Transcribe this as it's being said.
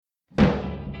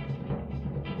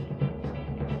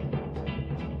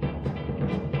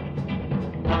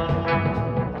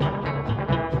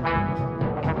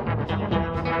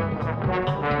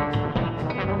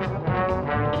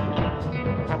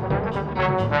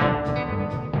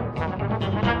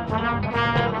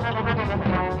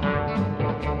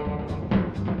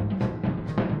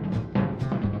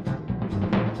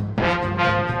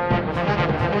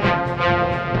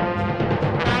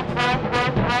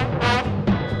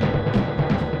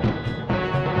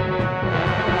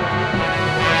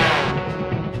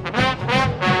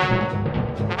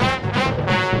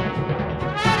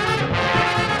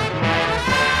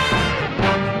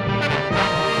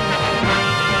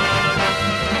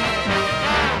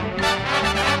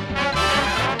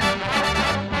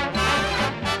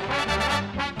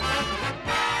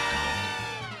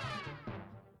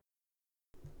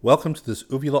Welcome to this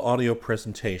Uvula audio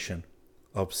presentation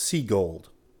of Sea Gold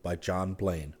by John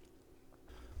Blaine.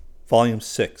 Volume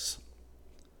 6,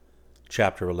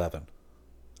 Chapter 11,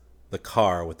 The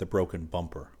Car with the Broken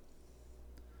Bumper.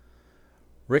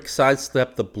 Rick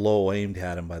sidestepped the blow aimed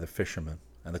at him by the fisherman,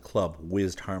 and the club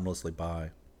whizzed harmlessly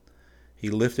by. He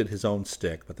lifted his own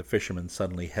stick, but the fisherman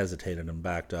suddenly hesitated and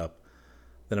backed up.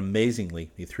 Then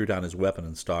amazingly, he threw down his weapon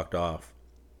and stalked off.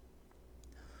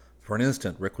 For an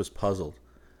instant, Rick was puzzled.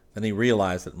 Then he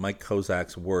realized that Mike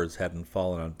Kozak's words hadn't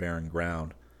fallen on barren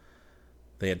ground.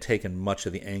 They had taken much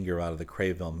of the anger out of the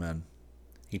Crayville men.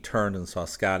 He turned and saw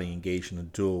Scotty engaged in a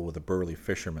duel with a burly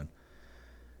fisherman.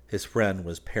 His friend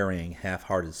was parrying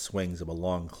half-hearted swings of a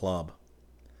long club.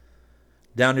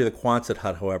 Down near the Quonset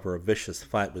hut, however, a vicious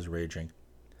fight was raging.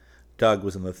 Doug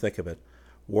was in the thick of it,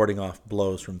 warding off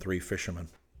blows from three fishermen.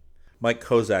 Mike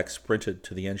Kozak sprinted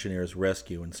to the engineer's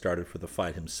rescue and started for the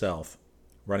fight himself,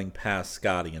 running past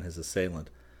Scotty and his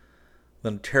assailant.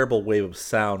 Then a terrible wave of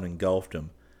sound engulfed him,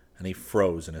 and he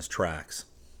froze in his tracks.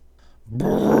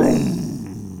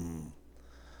 Boom!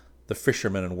 The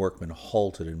fishermen and workmen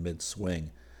halted in mid-swing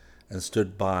and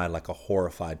stood by like a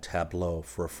horrified tableau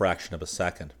for a fraction of a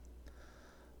second.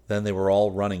 Then they were all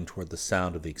running toward the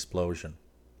sound of the explosion.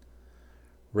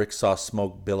 Rick saw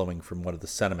smoke billowing from one of the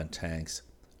sediment tanks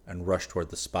and rushed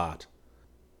toward the spot.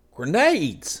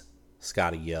 "Grenades!"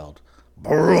 Scotty yelled.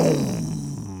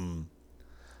 Boom!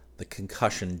 The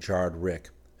concussion jarred Rick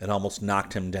and almost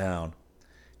knocked him down.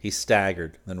 He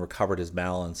staggered, then recovered his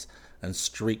balance and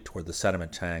streaked toward the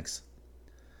sediment tanks.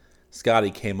 Scotty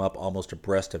came up almost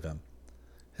abreast of him,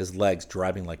 his legs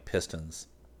driving like pistons.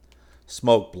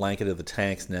 Smoke blanketed the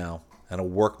tanks now, and a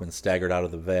workman staggered out of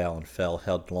the veil and fell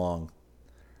headlong.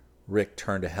 Rick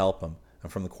turned to help him,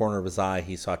 and from the corner of his eye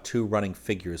he saw two running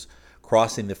figures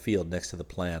crossing the field next to the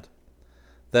plant.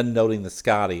 Then, noting that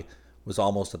Scotty was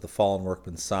almost at the fallen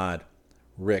workman's side,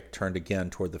 Rick turned again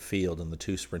toward the field and the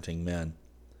two sprinting men,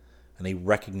 and he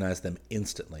recognized them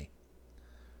instantly.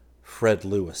 Fred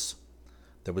Lewis.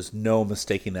 There was no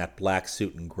mistaking that black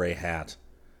suit and gray hat,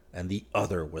 and the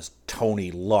other was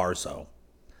Tony Larzo.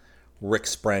 Rick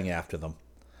sprang after them.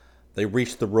 They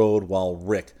reached the road while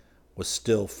Rick was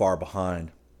still far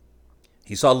behind.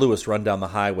 He saw Lewis run down the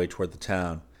highway toward the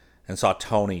town, and saw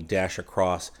Tony dash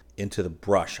across into the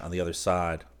brush on the other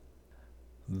side.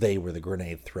 They were the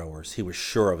grenade throwers. He was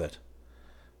sure of it.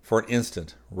 For an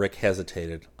instant, Rick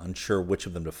hesitated, unsure which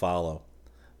of them to follow.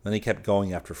 Then he kept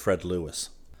going after Fred Lewis.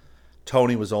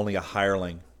 Tony was only a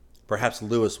hireling. Perhaps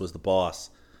Lewis was the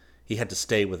boss. He had to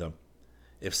stay with him.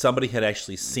 If somebody had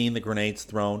actually seen the grenades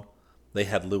thrown, they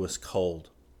had Lewis cold.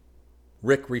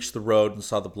 Rick reached the road and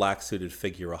saw the black-suited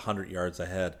figure 100 yards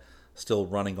ahead, still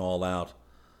running all out.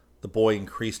 The boy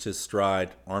increased his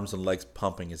stride, arms and legs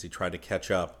pumping as he tried to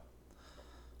catch up.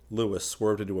 Lewis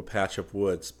swerved into a patch of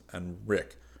woods, and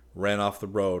Rick ran off the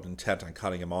road, intent on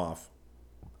cutting him off.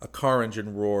 A car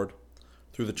engine roared.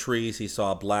 Through the trees he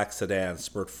saw a black sedan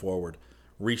spurt forward,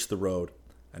 reach the road,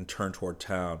 and turn toward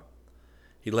town.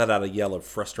 He let out a yell of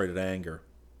frustrated anger.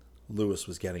 Lewis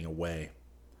was getting away.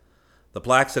 The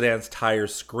black sedan's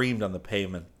tires screamed on the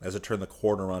pavement as it turned the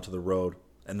corner onto the road,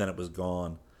 and then it was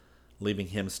gone, leaving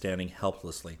him standing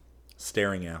helplessly,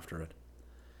 staring after it.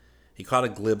 He caught a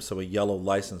glimpse of a yellow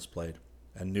license plate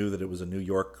and knew that it was a New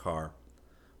York car,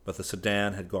 but the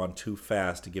sedan had gone too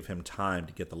fast to give him time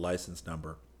to get the license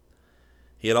number.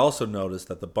 He had also noticed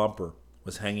that the bumper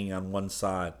was hanging on one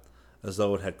side as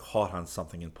though it had caught on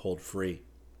something and pulled free.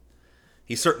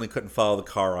 He certainly couldn't follow the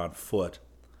car on foot,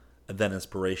 and then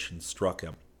inspiration struck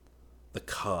him. The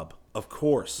Cub, of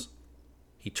course.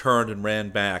 He turned and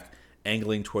ran back,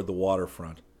 angling toward the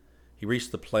waterfront. He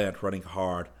reached the plant running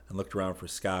hard and looked around for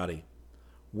Scotty.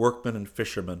 Workmen and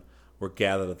fishermen were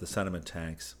gathered at the sediment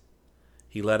tanks.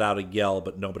 He let out a yell,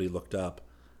 but nobody looked up.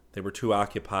 They were too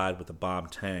occupied with the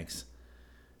bombed tanks.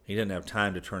 He didn't have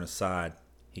time to turn aside.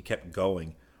 He kept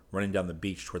going, running down the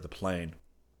beach toward the plane.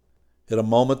 In a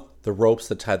moment, the ropes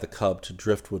that tied the Cub to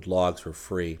driftwood logs were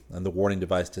free, and the warning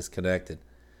device disconnected.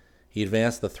 He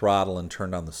advanced the throttle and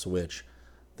turned on the switch,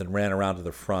 then ran around to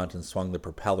the front and swung the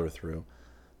propeller through.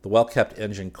 The well-kept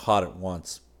engine caught at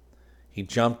once. He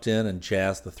jumped in and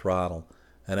jazzed the throttle,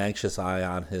 an anxious eye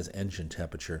on his engine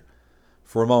temperature.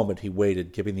 For a moment he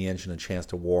waited, giving the engine a chance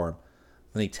to warm.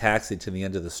 Then he taxied to the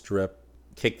end of the strip,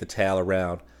 kicked the tail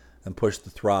around, and pushed the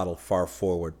throttle far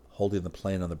forward, holding the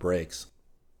plane on the brakes.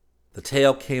 The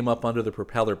tail came up under the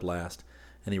propeller blast,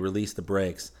 and he released the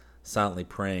brakes, silently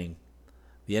praying.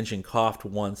 The engine coughed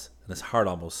once, and his heart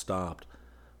almost stopped.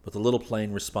 But the little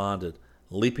plane responded,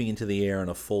 leaping into the air in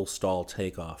a full stall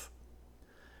takeoff.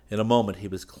 In a moment he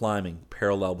was climbing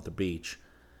parallel with the beach.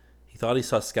 thought he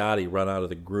saw Scotty run out of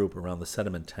the group around the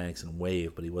sediment tanks and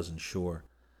wave, but he wasn't sure.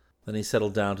 Then he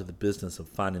settled down to the business of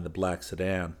finding the black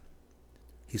sedan.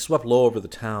 He swept low over the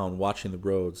town, watching the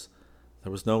roads.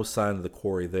 There was no sign of the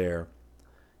quarry there.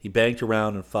 He banked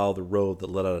around and followed the road that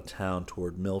led out of town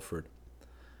toward Milford.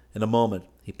 In a moment,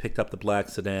 he picked up the black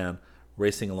sedan,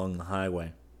 racing along the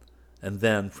highway. And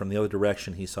then, from the other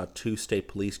direction, he saw 2 state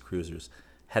police cruisers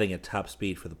heading at top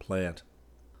speed for the plant.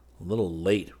 A little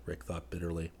late, Rick thought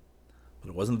bitterly. But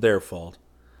it wasn't their fault.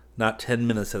 Not 10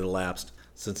 minutes had elapsed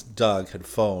since Doug had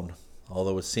phoned,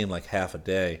 although it seemed like half a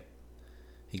day.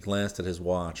 He glanced at his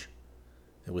watch.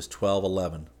 It was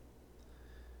 12:11.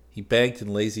 He banked in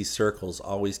lazy circles,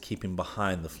 always keeping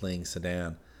behind the fleeing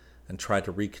sedan, and tried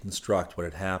to reconstruct what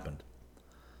had happened.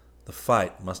 The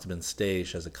fight must have been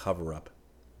staged as a cover-up,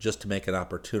 just to make an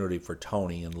opportunity for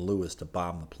Tony and Lewis to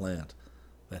bomb the plant.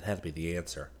 That had to be the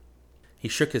answer. He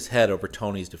shook his head over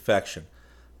Tony's defection,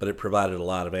 but it provided a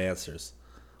lot of answers.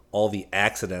 All the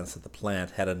accidents at the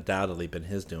plant had undoubtedly been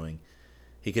his doing.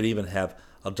 He could even have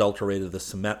adulterated the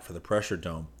cement for the pressure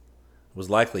dome. It was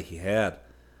likely he had,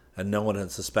 and no one had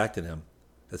suspected him.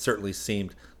 It certainly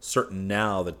seemed certain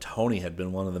now that Tony had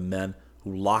been one of the men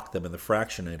who locked them in the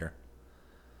fractionator.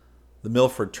 The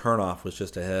Milford turnoff was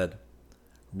just ahead.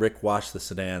 Rick watched the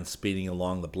sedan speeding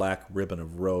along the black ribbon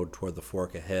of road toward the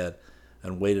fork ahead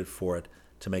and waited for it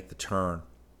to make the turn.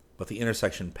 But the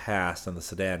intersection passed and the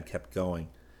sedan kept going.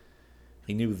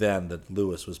 He knew then that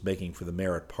Lewis was making for the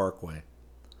Merritt Parkway.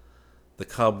 The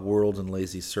Cub whirled in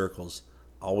lazy circles,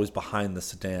 always behind the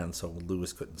sedan so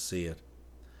Lewis couldn't see it.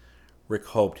 Rick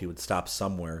hoped he would stop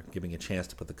somewhere, giving a chance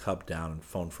to put the Cub down and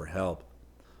phone for help.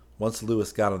 Once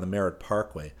Lewis got on the Merritt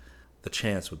Parkway, the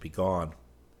chance would be gone.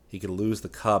 He could lose the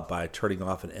Cub by turning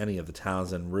off at any of the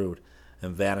towns en route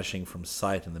and vanishing from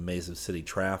sight in the maze of city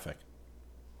traffic.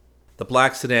 The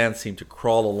black sedan seemed to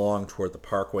crawl along toward the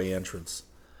Parkway entrance,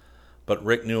 but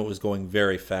Rick knew it was going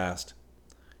very fast.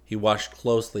 He watched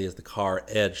closely as the car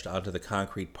edged onto the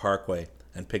concrete parkway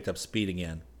and picked up speed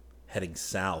again, heading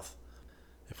south.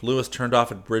 If Lewis turned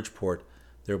off at Bridgeport,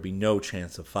 there would be no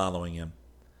chance of following him.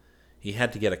 He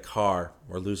had to get a car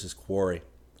or lose his quarry.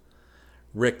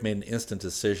 Rick made an instant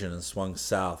decision and swung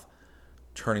south,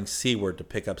 turning seaward to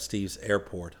pick up Steve's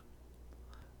airport.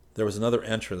 There was another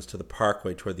entrance to the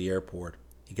parkway toward the airport.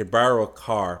 He could borrow a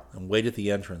car and wait at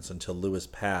the entrance until Lewis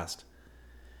passed.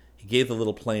 He gave the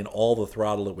little plane all the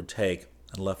throttle it would take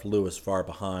and left Lewis far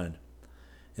behind.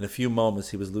 In a few moments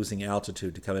he was losing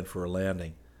altitude to come in for a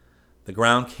landing. The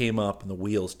ground came up and the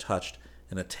wheels touched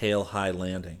in a tail-high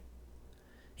landing.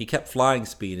 He kept flying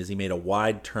speed as he made a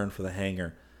wide turn for the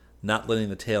hangar, not letting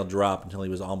the tail drop until he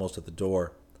was almost at the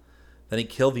door. Then he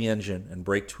killed the engine and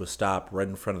braked to a stop right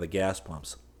in front of the gas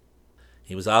pumps.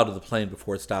 He was out of the plane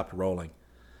before it stopped rolling.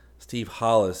 Steve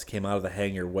Hollis came out of the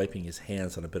hangar wiping his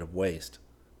hands on a bit of waste.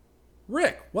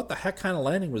 "Rick, what the heck kind of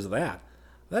landing was that?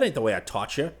 That ain't the way I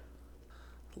taught you."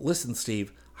 "Listen,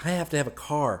 Steve, I have to have a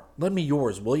car. Lend me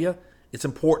yours, will you? It's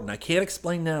important. I can't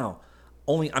explain now.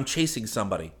 Only I'm chasing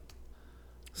somebody."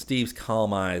 Steve's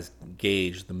calm eyes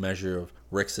gauged the measure of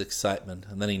Rick's excitement,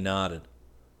 and then he nodded.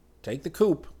 "Take the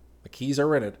coupe. The keys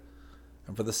are in it.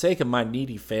 And for the sake of my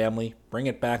needy family, bring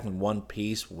it back in one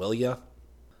piece, will you?"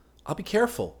 "I'll be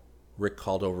careful," Rick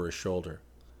called over his shoulder.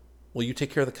 "Will you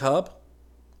take care of the Cub?"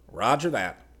 "Roger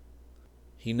that."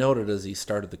 He noted as he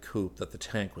started the coupe that the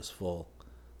tank was full.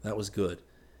 That was good.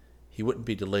 He wouldn't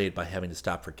be delayed by having to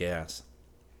stop for gas.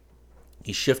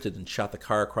 He shifted and shot the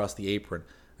car across the apron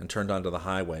and turned onto the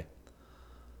highway.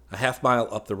 A half-mile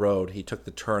up the road, he took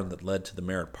the turn that led to the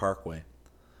Merritt Parkway.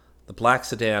 The black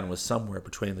sedan was somewhere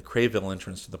between the Crayville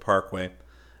entrance to the parkway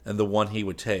and the one he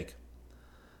would take.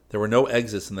 There were no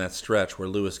exits in that stretch where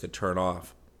Lewis could turn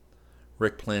off.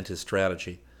 Rick planned his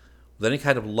strategy. With any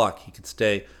kind of luck, he could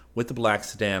stay with the black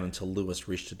sedan until Lewis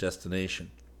reached a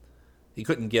destination. He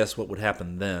couldn't guess what would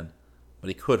happen then, but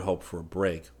he could hope for a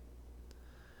break.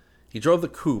 He drove the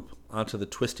coupe onto the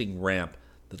twisting ramp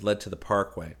that led to the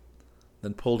parkway,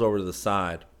 then pulled over to the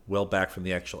side, well back from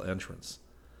the actual entrance.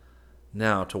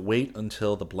 Now, to wait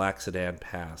until the black sedan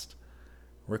passed.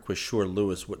 Rick was sure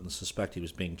Lewis wouldn't suspect he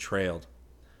was being trailed.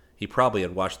 He probably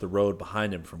had watched the road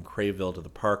behind him from Crayville to the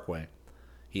parkway.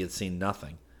 He had seen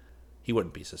nothing. He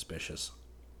wouldn't be suspicious.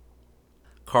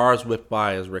 Cars whipped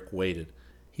by as Rick waited.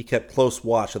 He kept close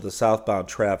watch of the southbound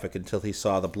traffic until he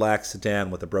saw the black sedan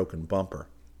with a broken bumper.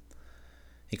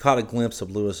 He caught a glimpse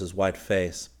of Lewis's white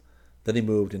face. Then he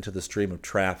moved into the stream of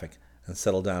traffic and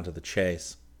settled down to the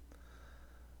chase.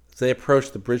 As they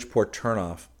approached the Bridgeport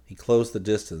turnoff, he closed the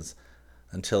distance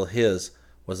until his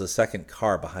was the second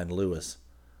car behind Lewis.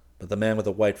 But the man with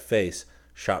the white face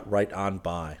shot right on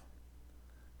by.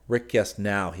 Rick guessed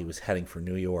now he was heading for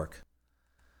New York.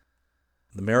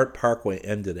 The Merritt Parkway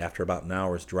ended after about an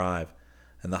hour's drive,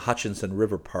 and the Hutchinson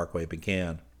River Parkway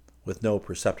began, with no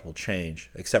perceptible change,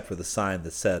 except for the sign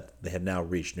that said they had now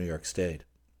reached New York State.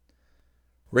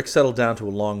 Rick settled down to a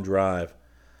long drive.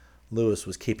 Lewis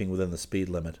was keeping within the speed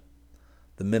limit.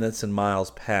 The minutes and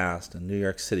miles passed, and New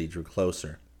York City drew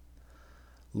closer.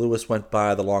 Lewis went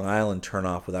by the Long Island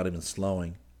turnoff without even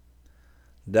slowing.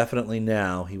 Definitely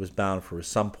now he was bound for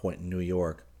some point in New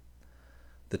York.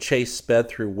 The chase sped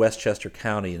through Westchester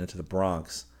County and into the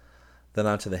Bronx, then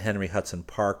onto the Henry Hudson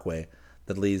Parkway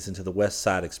that leads into the West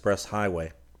Side Express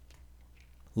Highway.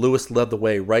 Lewis led the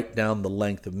way right down the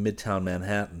length of Midtown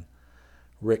Manhattan.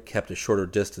 Rick kept a shorter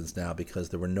distance now because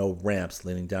there were no ramps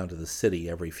leading down to the city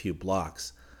every few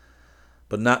blocks.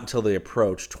 But not until they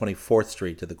approached 24th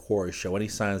Street did the quarry show any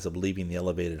signs of leaving the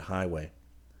elevated highway.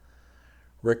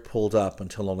 Rick pulled up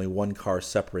until only one car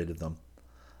separated them.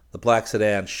 The black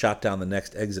sedan shot down the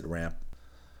next exit ramp.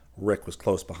 Rick was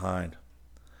close behind.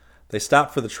 They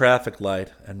stopped for the traffic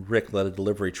light, and Rick let a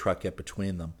delivery truck get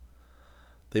between them.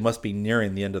 They must be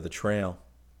nearing the end of the trail.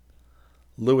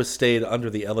 Lewis stayed under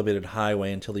the elevated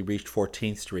highway until he reached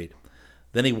 14th Street.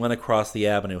 Then he went across the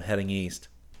avenue heading east.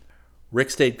 Rick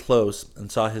stayed close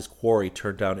and saw his quarry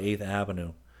turn down 8th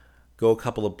Avenue, go a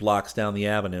couple of blocks down the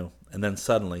avenue, and then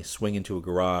suddenly swing into a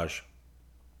garage.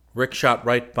 Rick shot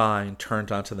right by and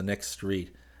turned onto the next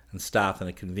street and stopped in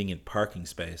a convenient parking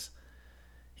space.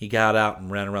 He got out and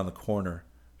ran around the corner,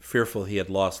 fearful he had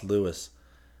lost Lewis.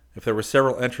 If there were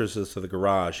several entrances to the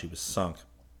garage, he was sunk.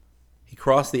 He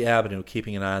crossed the avenue,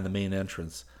 keeping an eye on the main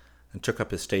entrance, and took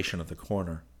up his station at the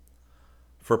corner.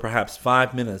 For perhaps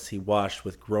 5 minutes he watched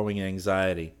with growing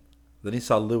anxiety. Then he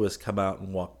saw Lewis come out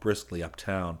and walk briskly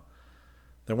uptown.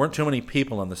 There weren't too many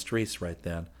people on the streets right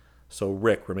then, so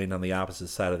Rick remained on the opposite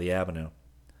side of the avenue.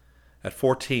 At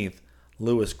 14th,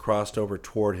 Lewis crossed over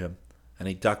toward him, and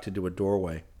he ducked into a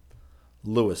doorway.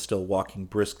 Lewis still walking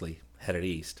briskly, headed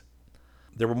east.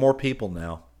 There were more people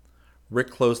now.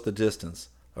 Rick closed the distance,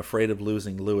 afraid of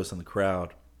losing Lewis in the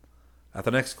crowd. At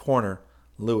the next corner,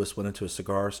 Lewis went into a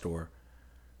cigar store.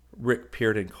 Rick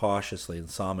peered in cautiously and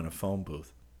saw him in a phone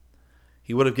booth.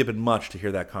 He would have given much to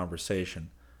hear that conversation,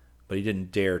 but he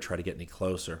didn't dare try to get any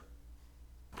closer.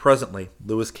 Presently,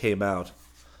 Lewis came out,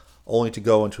 only to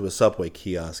go into a Subway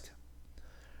kiosk.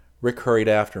 Rick hurried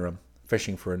after him,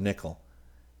 fishing for a nickel.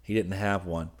 He didn't have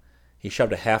one. He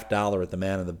shoved a $50 at the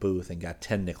man in the booth and got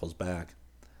 10 nickels back.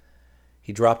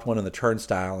 He dropped one in the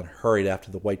turnstile and hurried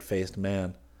after the white-faced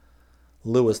man.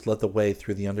 Lewis led the way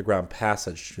through the underground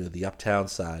passage to the uptown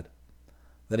side.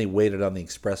 Then he waited on the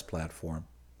express platform.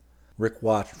 Rick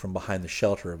watched from behind the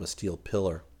shelter of a steel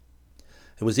pillar.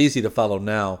 It was easy to follow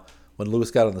now. When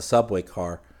Lewis got in the subway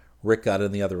car, Rick got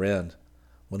in the other end.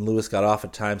 When Lewis got off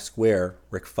at Times Square,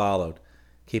 Rick followed,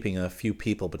 keeping a few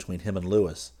people between him and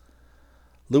Lewis.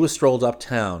 Lewis strolled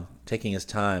uptown, taking his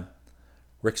time.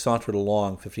 Rick sauntered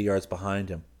along 50 yards behind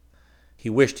him. He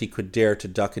wished he could dare to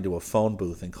duck into a phone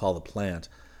booth and call the plant,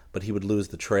 but he would lose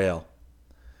the trail.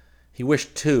 He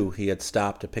wished, too, he had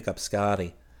stopped to pick up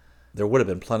Scotty. There would have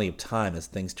been plenty of time as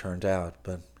things turned out,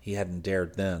 but he hadn't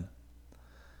dared then.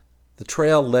 The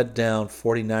trail led down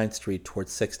 49th Street toward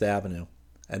 6th Avenue,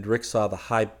 and Rick saw the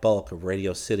high bulk of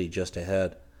Radio City just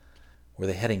ahead. Were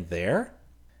they heading there?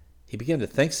 He began to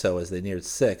think so as they neared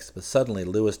 6th, but suddenly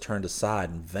Lewis turned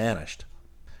aside and vanished.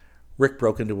 Rick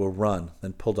broke into a run,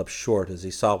 then pulled up short as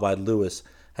he saw why Lewis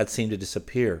had seemed to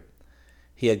disappear.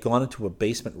 He had gone into a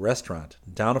basement restaurant,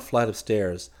 down a flight of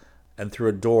stairs, and through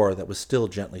a door that was still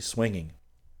gently swinging.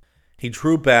 He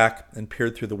drew back and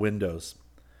peered through the windows.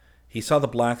 He saw the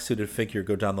black-suited figure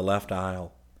go down the left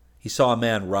aisle. He saw a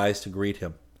man rise to greet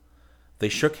him. They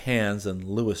shook hands, and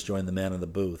Lewis joined the man in the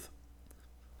booth.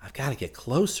 "I've got to get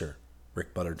closer,"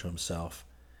 Rick muttered to himself.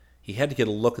 He had to get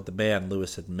a look at the man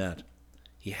Lewis had met.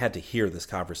 He had to hear this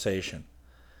conversation.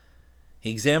 He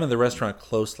examined the restaurant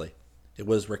closely. It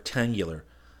was rectangular.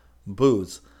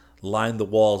 Booths lined the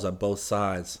walls on both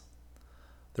sides.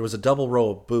 There was a double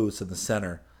row of booths in the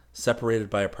center, separated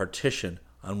by a partition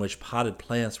on which potted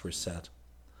plants were set.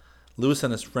 Lewis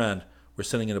and his friend were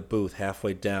sitting in a booth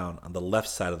halfway down on the left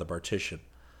side of the partition.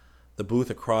 The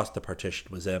booth across the partition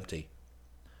was empty.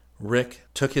 Rick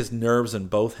took his nerves in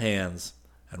both hands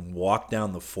and walked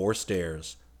down the 4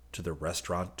 stairs to the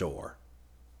restaurant door.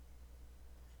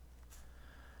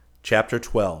 Chapter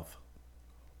 12.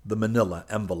 The Manila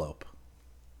Envelope.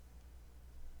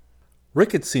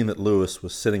 Rick had seen that Lewis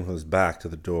was sitting with his back to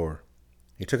the door.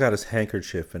 He took out his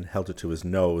handkerchief and held it to his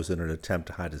nose in an attempt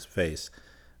to hide his face,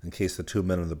 in case the 2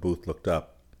 men in the booth looked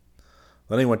up.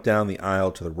 Then he went down the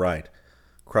aisle to the right,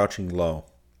 crouching low.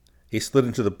 He slid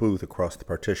into the booth across the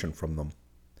partition from them.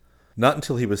 Not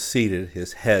until he was seated,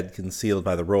 his head concealed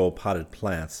by the row of potted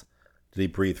plants, did he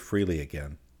breathe freely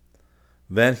again.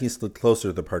 Then he slid closer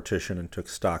to the partition and took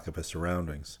stock of his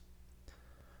surroundings.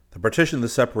 The partition that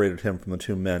separated him from the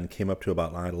two men came up to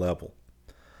about eye level.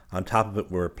 On top of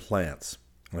it were plants,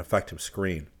 an effective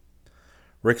screen.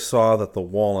 Rick saw that the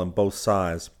wall on both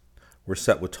sides were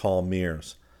set with tall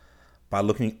mirrors. By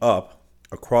looking up,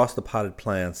 across the potted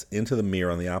plants, into the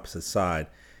mirror on the opposite side,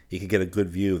 he could get a good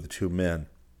view of the two men.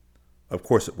 Of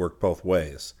course, it worked both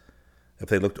ways. If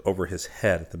they looked over his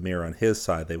head at the mirror on his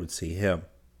side, they would see him.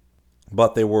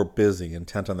 But they were busy,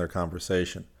 intent on their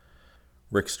conversation.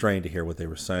 Rick strained to hear what they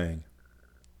were saying.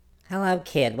 Hello,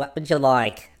 kid. What would you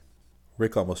like?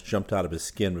 Rick almost jumped out of his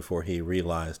skin before he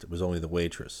realized it was only the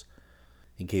waitress.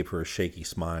 He gave her a shaky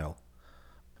smile.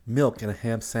 Milk and a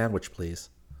ham sandwich, please.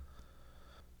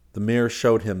 The mirror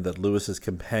showed him that Lewis's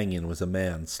companion was a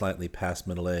man slightly past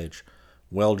middle age,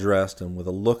 well-dressed and with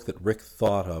a look that Rick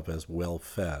thought of as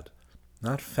well-fed.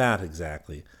 Not fat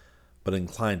exactly, but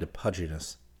inclined to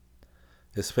pudginess.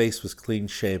 His face was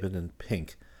clean-shaven and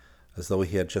pink, as though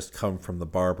he had just come from the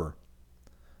barber.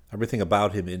 Everything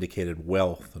about him indicated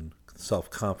wealth and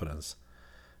self-confidence.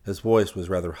 His voice was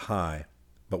rather high,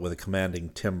 but with a commanding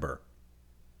timbre.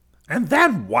 "And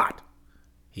then what?"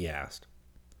 he asked.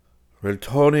 "Well,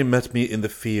 Tony met me in the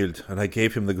field, and I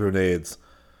gave him the grenades.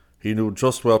 He knew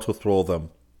just where to throw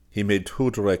them. He made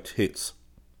 2 direct hits.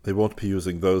 They won't be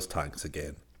using those tanks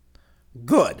again."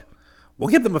 "Good. We'll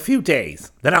give them a few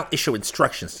days. Then I'll issue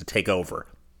instructions to take over.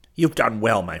 You've done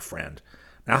well, my friend.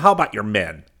 Now how about your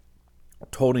men?"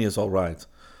 "Tony is all right.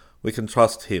 We can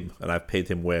trust him, and I've paid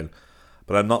him well.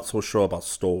 But I'm not so sure about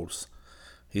Stoles.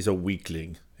 He's a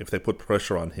weakling. If they put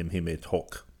pressure on him, he may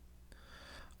talk."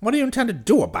 "What do you intend to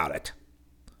do about it?"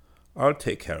 "I'll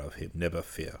take care of him, never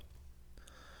fear."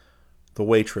 The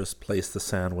waitress placed the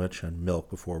sandwich and milk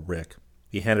before Rick.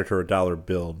 He handed her a $1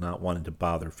 bill, not wanting to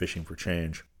bother fishing for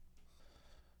change.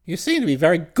 "You seem to be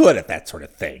very good at that sort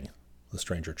of thing," the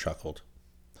stranger chuckled.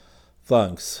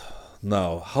 "Thanks.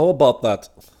 Now, how about that,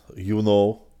 you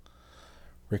know?"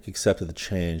 Rick accepted the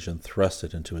change and thrust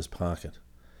it into his pocket.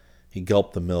 He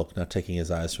gulped the milk, not taking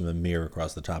his eyes from the mirror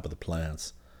across the top of the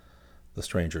plants. The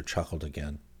stranger chuckled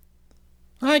again.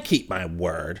 "I keep my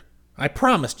word. I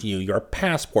promised you your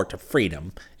passport to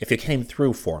freedom if you came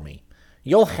through for me.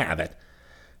 You'll have it,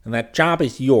 and that job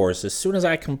is yours as soon as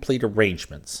I complete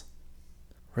arrangements."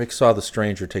 Rick saw the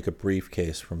stranger take a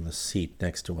briefcase from the seat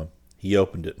next to him. He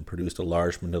opened it and produced a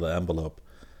large manila envelope.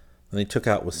 Then he took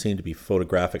out what seemed to be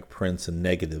photographic prints and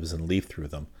negatives and leafed through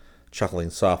them, chuckling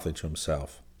softly to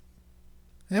himself.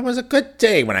 "It was a good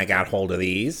day when I got hold of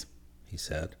these," he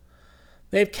said.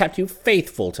 "They've kept you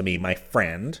faithful to me, my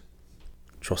friend."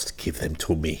 "Just give them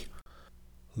to me."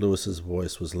 Lewis's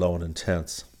voice was low and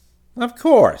intense. "Of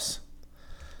course."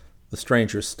 The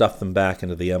stranger stuffed them back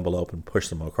into the envelope and pushed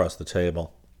them across the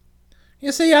table.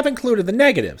 "You see, I've included the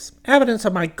negatives. Evidence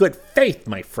of my good faith,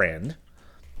 my friend."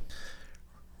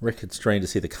 Rick had strained to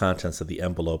see the contents of the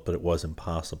envelope, but it was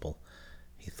impossible.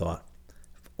 He thought,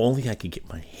 if only I could get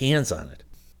my hands on it.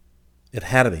 It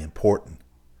had to be important.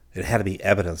 It had to be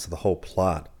evidence of the whole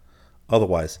plot.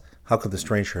 Otherwise, how could the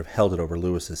stranger have held it over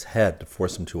Lewis's head to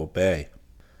force him to obey?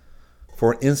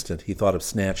 For an instant, he thought of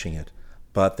snatching it,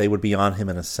 but they would be on him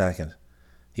in a second.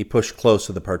 He pushed close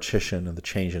to the partition, and the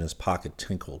change in his pocket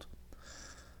tinkled.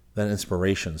 Then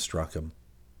inspiration struck him.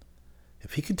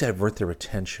 If he could divert their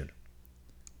attention,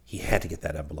 he had to get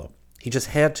that envelope. He just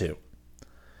had to.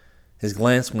 His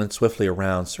glance went swiftly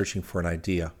around, searching for an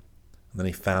idea, and then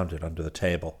he found it under the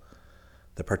table.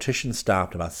 The partition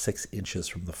stopped about 6 inches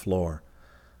from the floor.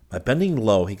 By bending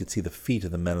low, he could see the feet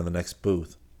of the men in the next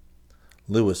booth.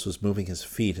 Lewis was moving his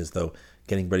feet as though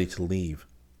getting ready to leave.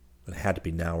 It had to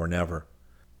be now or never.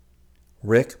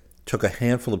 Rick took a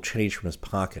handful of change from his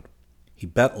pocket. He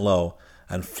bent low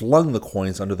and flung the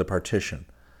coins under the partition.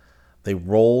 They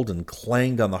rolled and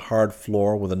clanged on the hard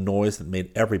floor with a noise that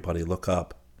made everybody look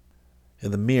up.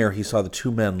 In the mirror, he saw the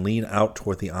two men lean out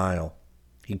toward the aisle.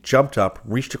 He jumped up,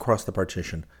 reached across the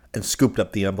partition, and scooped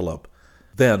up the envelope.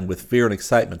 Then, with fear and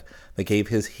excitement that gave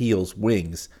his heels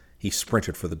wings, he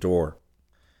sprinted for the door.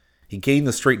 He gained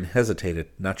the street and hesitated,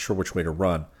 not sure which way to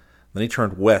run. Then he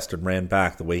turned west and ran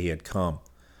back the way he had come.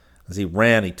 As he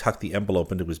ran, he tucked the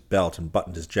envelope into his belt and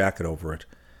buttoned his jacket over it.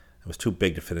 It was too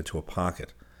big to fit into a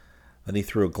pocket. Then he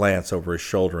threw a glance over his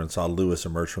shoulder and saw Lewis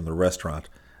emerge from the restaurant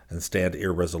and stand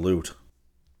irresolute.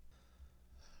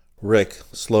 Rick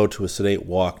slowed to a sedate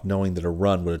walk, knowing that a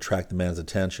run would attract the man's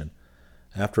attention.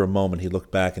 After a moment, he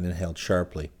looked back and inhaled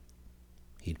sharply.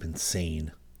 He'd been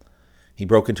seen. He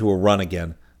broke into a run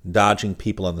again, dodging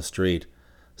people on the street.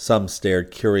 Some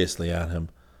stared curiously at him,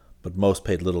 but most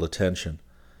paid little attention.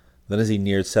 Then as he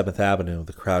neared 7th Avenue,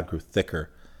 the crowd grew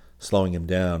thicker, slowing him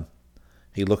down.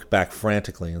 He looked back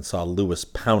frantically and saw Lewis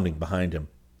pounding behind him.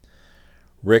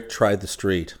 Rick tried the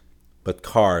street, but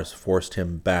cars forced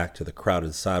him back to the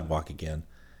crowded sidewalk again.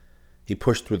 He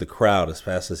pushed through the crowd as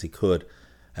fast as he could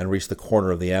and reached the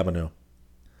corner of the avenue.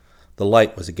 The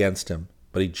light was against him,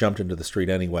 but he jumped into the street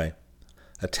anyway.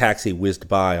 A taxi whizzed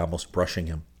by, almost brushing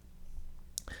him.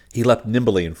 He leapt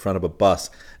nimbly in front of a bus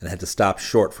and had to stop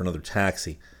short for another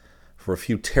taxi. For a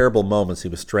few terrible moments he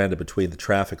was stranded between the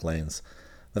traffic lanes.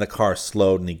 Then a car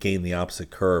slowed and he gained the opposite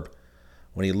curb.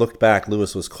 When he looked back,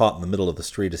 Lewis was caught in the middle of the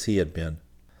street as he had been.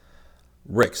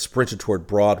 Rick sprinted toward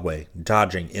Broadway,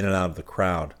 dodging in and out of the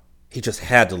crowd. He just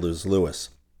had to lose Lewis.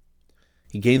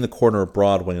 He gained the corner of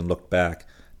Broadway and looked back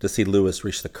to see Lewis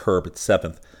reach the curb at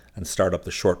 7th and start up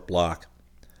the short block.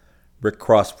 Rick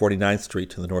crossed 49th Street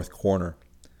to the north corner.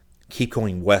 Keep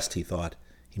going west, he thought.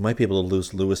 He might be able to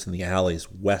lose Lewis in the alleys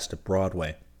west of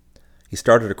Broadway. He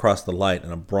started across the light,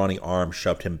 and a brawny arm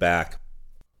shoved him back.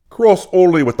 Cross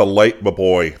only with the light, my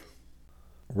boy.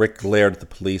 Rick glared at the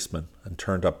policeman and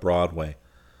turned up Broadway,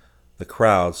 the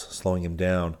crowds slowing him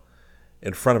down.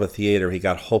 In front of a theater, he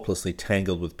got hopelessly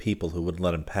tangled with people who wouldn't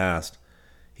let him past.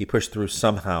 He pushed through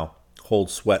somehow, cold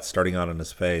sweat starting out on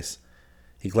his face.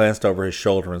 He glanced over his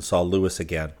shoulder and saw Lewis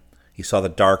again. He saw the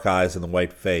dark eyes in the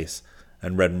white face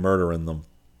and read murder in them.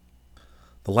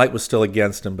 The light was still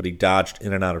against him, but he dodged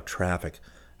in and out of traffic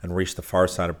and reached the far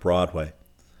side of Broadway.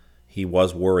 He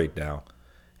was worried now.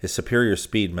 His superior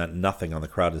speed meant nothing on the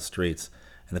crowded streets,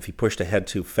 and if he pushed ahead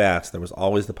too fast, there was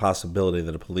always the possibility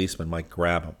that a policeman might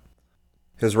grab him.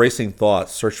 His racing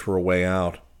thoughts searched for a way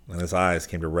out, and his eyes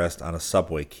came to rest on a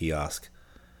subway kiosk.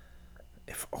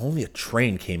 If only a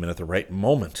train came in at the right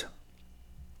moment.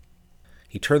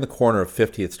 He turned the corner of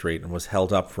 50th Street and was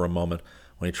held up for a moment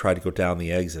when he tried to go down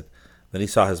the exit. Then he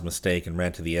saw his mistake and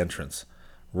ran to the entrance.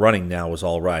 Running now was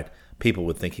all right. People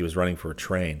would think he was running for a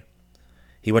train.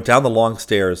 He went down the long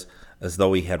stairs as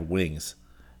though he had wings,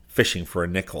 fishing for a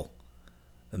nickel.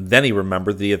 And then he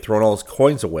remembered that he had thrown all his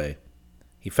coins away.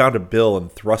 He found a bill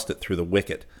and thrust it through the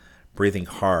wicket, breathing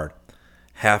hard,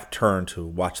 half turned to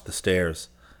watch the stairs.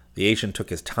 The agent took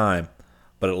his time,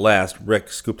 but at last Rick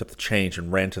scooped up the change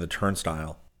and ran to the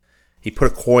turnstile. He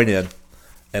put a coin in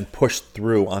and pushed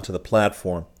through onto the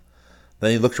platform.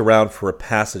 Then he looked around for a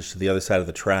passage to the other side of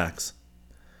the tracks.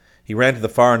 He ran to the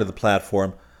far end of the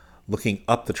platform, looking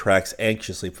up the tracks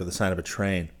anxiously for the sign of a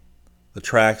train. The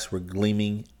tracks were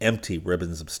gleaming, empty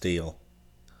ribbons of steel.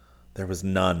 There was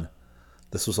none.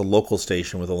 This was a local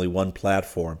station with only one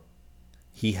platform.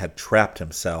 He had trapped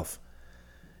himself.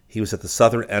 He was at the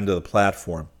southern end of the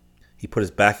platform. He put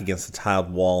his back against the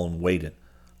tiled wall and waited,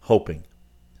 hoping.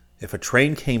 If a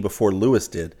train came before Lewis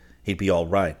did, he'd be all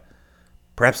right.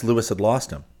 Perhaps Lewis had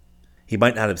lost him. He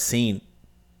might not have seen.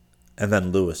 And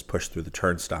then Lewis pushed through the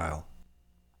turnstile.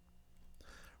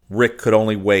 Rick could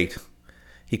only wait.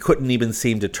 He couldn't even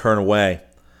seem to turn away.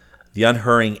 The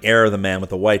unhurrying air of the man with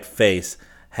the white face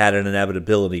had an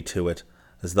inevitability to it,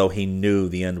 as though he knew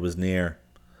the end was near.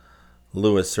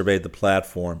 Lewis surveyed the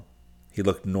platform. He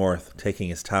looked north, taking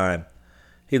his time.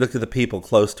 He looked at the people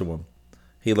close to him.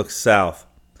 He looked south.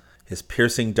 His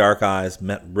piercing dark eyes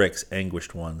met Rick's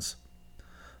anguished ones.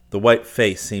 The white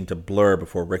face seemed to blur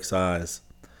before Rick's eyes.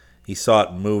 He saw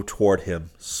it move toward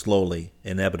him, slowly,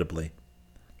 inevitably.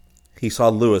 He saw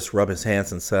Lewis rub his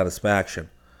hands in satisfaction.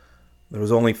 There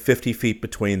was only 50 feet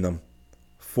between them.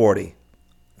 40.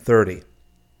 30.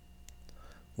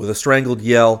 With a strangled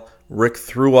yell, Rick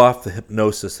threw off the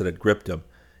hypnosis that had gripped him.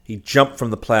 He jumped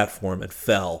from the platform and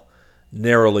fell,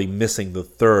 narrowly missing the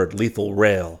third lethal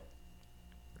rail.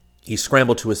 He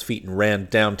scrambled to his feet and ran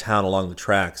downtown along the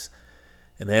tracks.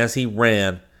 And as he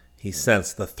ran, he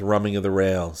sensed the thrumming of the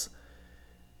rails.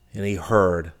 And he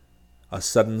heard a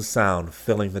sudden sound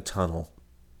filling the tunnel.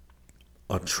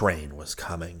 A train was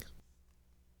coming.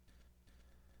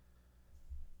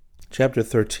 Chapter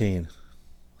 13.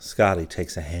 Scotty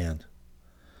takes a hand.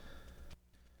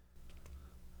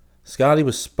 Scotty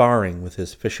was sparring with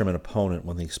his fisherman opponent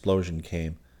when the explosion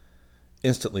came.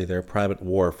 Instantly, their private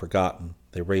war forgotten,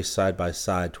 they raced side by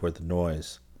side toward the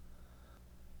noise.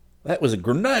 "That was a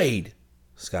grenade!"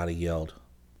 Scotty yelled.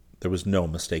 There was no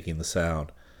mistaking the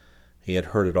sound. He had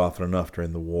heard it often enough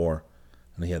during the war,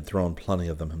 and he had thrown plenty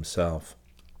of them himself.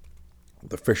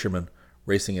 The fisherman,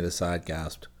 racing at his side,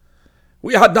 gasped,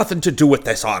 "We had nothing to do with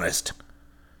this, honest!"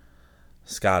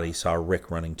 Scotty saw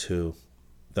Rick running too.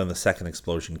 Then the second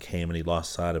explosion came, and he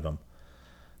lost sight of him.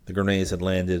 The grenades had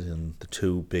landed in the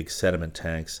two big sediment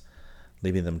tanks.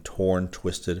 leaving them torn,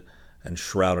 twisted, and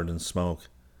shrouded in smoke.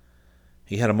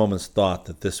 He had a moment's thought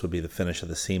that this would be the finish of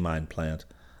the sea mine plant.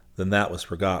 Then that was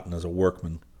forgotten as a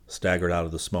workman staggered out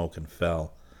of the smoke and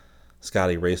fell.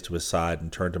 Scotty raced to his side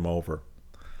and turned him over.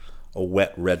 A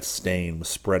wet red stain was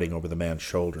spreading over the man's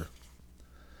shoulder.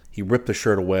 He ripped the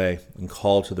shirt away and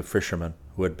called to the fisherman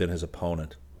who had been his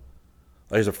opponent.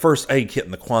 "There's a first aid kit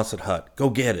in the Quonset hut. Go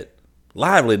get it.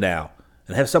 Lively now,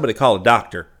 and have somebody call a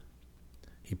doctor."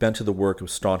 He bent to the work of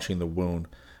staunching the wound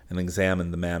and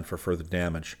examined the man for further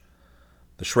damage.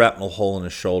 The shrapnel hole in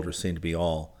his shoulder seemed to be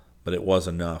all, but it was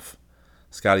enough.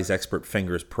 Scotty's expert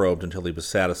fingers probed until he was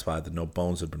satisfied that no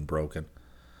bones had been broken.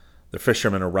 The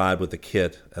fisherman arrived with the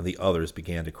kit, and the others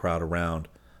began to crowd around.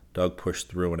 Doug pushed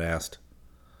through and asked,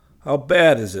 "How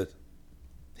bad is it?"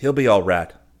 "He'll be all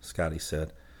right," Scotty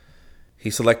said. He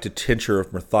selected tincture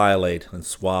of merthiolate and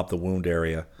swabbed the wound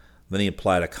area. Then he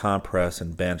applied a compress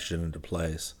and bandaged it into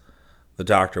place. The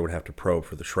doctor would have to probe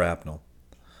for the shrapnel.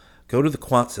 "Go to the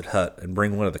Quonset hut and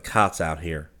bring one of the cots out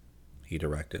here," he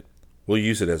directed. "We'll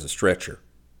use it as a stretcher."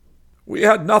 "We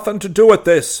had nothing to do with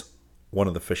this," one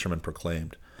of the fishermen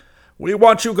proclaimed. "We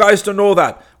want you guys to know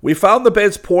that. We found the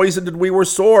beds poisoned and we were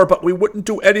sore, but we wouldn't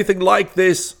do anything like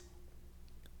this."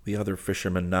 The other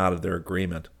fishermen nodded their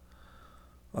agreement.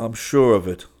 "I'm sure of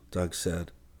it," Doug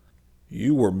said.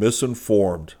 "You were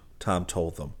misinformed," Tom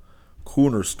told them.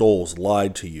 "Cooner Stoles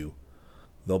lied to you.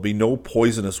 There'll be no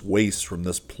poisonous waste from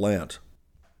this plant."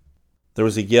 There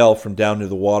was a yell from down near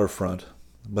the waterfront,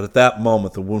 but at that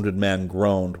moment the wounded man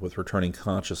groaned with returning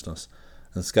consciousness,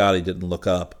 and Scotty didn't look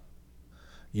up.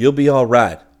 "You'll be all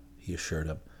right," he assured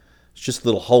him. "It's just a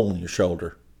little hole in your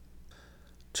shoulder."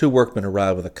 2 workmen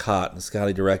arrived with a cot, and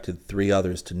Scotty directed 3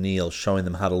 others to kneel, showing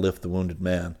them how to lift the wounded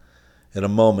man. In a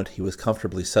moment he was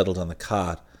comfortably settled on the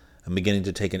cot and beginning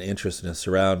to take an interest in his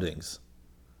surroundings.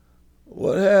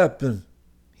 "What happened?"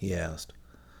 he asked.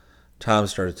 Tom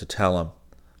started to tell him.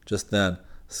 Just then,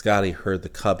 Scotty heard the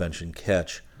Cub engine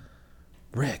catch.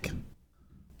 Rick!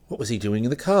 What was he doing in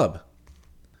the Cub?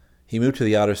 He moved to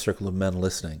the outer circle of men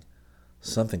listening.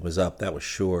 Something was up, that was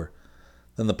sure.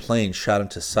 Then the plane shot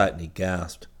into sight and he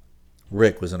gasped.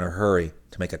 Rick was in a hurry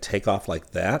to make a takeoff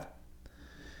like that?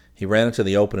 He ran into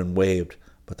the open and waved,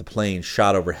 but the plane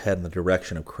shot overhead in the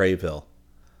direction of Crayville.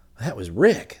 "That was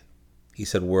Rick," he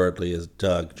said worriedly as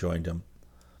Doug joined him.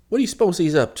 "What do you suppose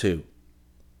he's up to?"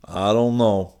 "I don't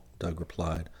know," Doug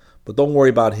replied. "But don't worry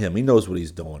about him. He knows what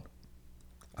he's doing."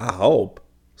 "I hope,"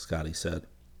 Scotty said.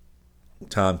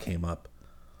 Tom came up.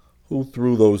 "Who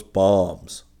threw those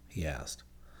bombs?" he asked.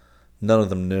 None of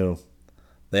them knew.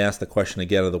 They asked the question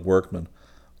again of the workman.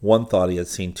 One thought he had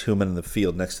seen 2 men in the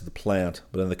field next to the plant,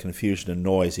 but in the confusion and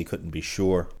noise he couldn't be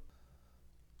sure.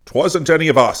 "'Twasn't any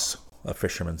of us," a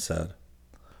fisherman said.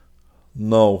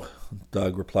 "No,"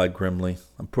 Doug replied grimly.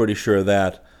 "I'm pretty sure of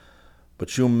that.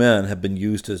 But you men have been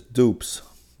used as dupes.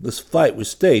 This fight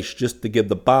was staged just to give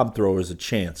the bomb throwers a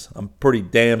chance. I'm pretty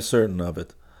damn certain of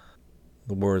it."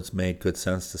 The words made good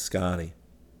sense to Scotty.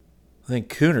 "I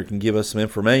think Cooner can give us some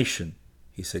information,"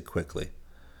 he said quickly.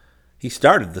 "He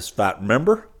started this fight,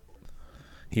 remember?"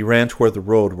 He ran toward the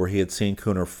road where he had seen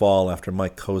Cooner fall after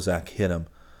Mike Kozak hit him.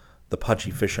 The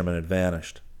pudgy fisherman had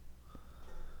vanished.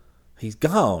 "He's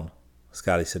gone,"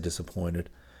 Scotty said, disappointed.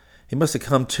 "He must have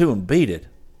come to and beat it."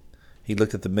 He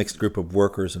looked at the mixed group of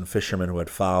workers and fishermen who had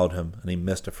followed him, and he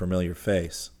missed a familiar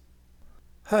face.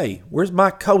 "Hey, where's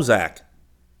Mike Kozak?"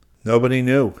 Nobody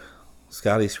knew.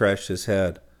 Scotty scratched his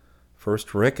head.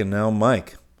 First Rick and now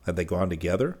Mike. Had they gone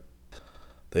together?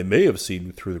 "They may have seen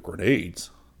you through the grenades,"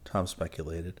 Tom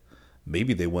speculated.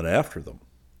 "Maybe they went after them."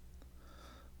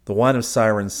 The whine of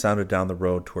sirens sounded down the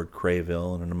road toward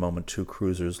Crayville, and in a moment 2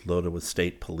 cruisers loaded with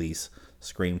state police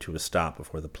screamed to a stop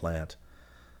before the plant.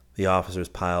 The officers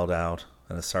piled out,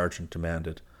 and a sergeant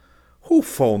demanded, "Who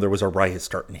phoned there was a riot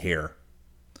starting here?"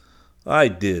 "I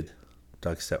did."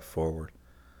 Doug stepped forward.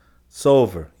 "It's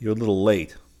over. You're a little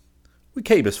late." "We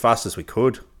came as fast as we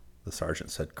could," the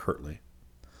sergeant said curtly.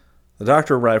 The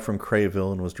doctor arrived from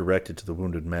Crayville and was directed to the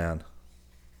wounded man.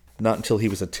 Not until he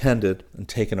was attended and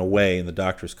taken away in the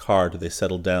doctor's car did they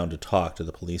settle down to talk to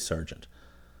the police sergeant.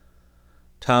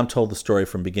 Tom told the story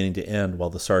from beginning to end while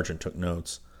the sergeant took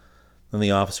notes. Then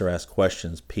the officer asked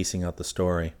questions, piecing out the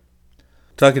story.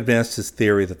 Doug advanced his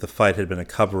theory that the fight had been a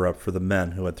cover-up for the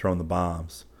men who had thrown the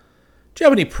bombs. "Do you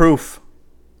have any proof?"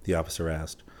 the officer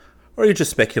asked. "Or are you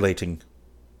just speculating?"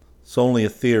 "It's only a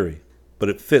theory, but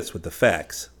it fits with the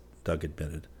facts," Doug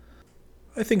admitted.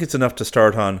 "I think it's enough to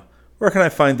start on. Where can I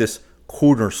find this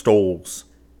Cooner Stoles?"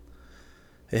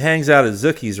 "It hangs out at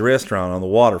Zookie's restaurant on the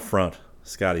waterfront,"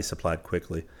 Scotty supplied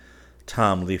quickly.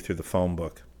 Tom leafed through the phone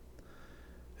book.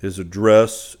 His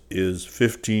address is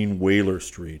 15 Whaler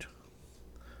Street.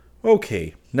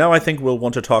 Okay, now I think we'll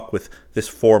want to talk with this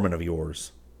foreman of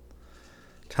yours.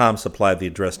 Tom supplied the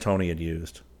address Tony had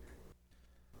used.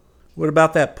 What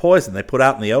about that poison they put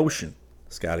out in the ocean?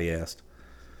 Scotty asked.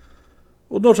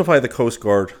 We'll notify the Coast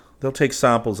Guard. They'll take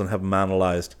samples and have them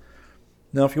analyzed.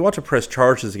 Now, if you want to press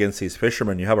charges against these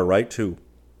fishermen, you have a right to.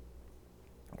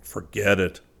 Forget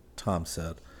it, Tom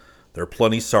said. They're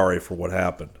plenty sorry for what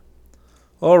happened.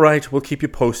 All right, we'll keep you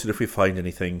posted if we find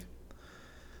anything.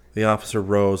 The officer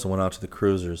rose and went out to the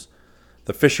cruisers.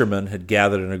 The fishermen had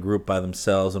gathered in a group by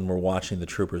themselves and were watching the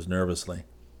troopers nervously.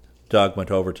 Doug went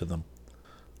over to them.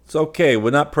 It's okay, we're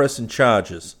not pressing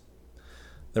charges.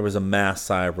 There was a mass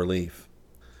sigh of relief.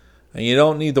 And you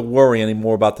don't need to worry any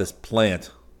more about this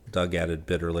plant, Doug added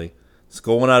bitterly. It's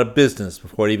going out of business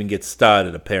before it even gets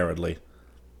started, apparently.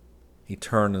 He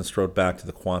turned and strode back to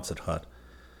the Quonset hut.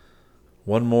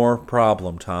 One more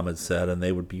problem, Tom had said, and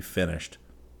they would be finished.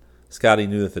 Scotty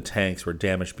knew that the tanks were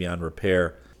damaged beyond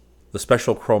repair, the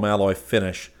special chrome alloy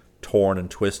finish torn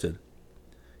and twisted.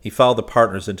 He followed the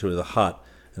partners into the hut,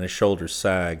 and his shoulders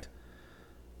sagged.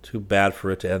 Too bad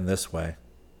for it to end this way.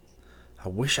 I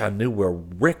wish I knew where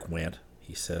Rick went,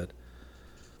 he said.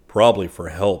 Probably for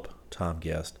help, Tom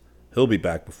guessed. He'll be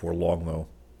back before long, though.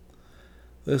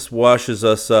 This washes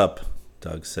us up,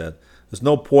 Doug said. There's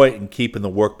no point in keeping the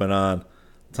workmen on.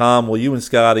 Tom, will you and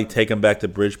Scotty take him back to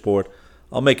Bridgeport?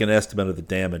 I'll make an estimate of the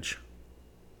damage.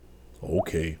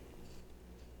 Okay.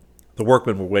 The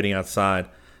workmen were waiting outside.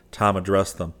 Tom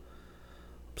addressed them.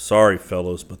 I'm sorry,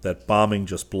 fellows, but that bombing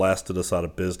just blasted us out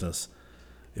of business.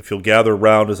 If you'll gather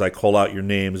round as I call out your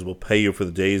names, we'll pay you for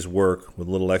the day's work with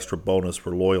a little extra bonus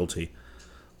for loyalty.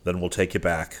 Then we'll take you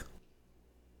back.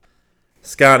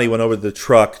 Scotty went over to the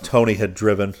truck Tony had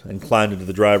driven and climbed into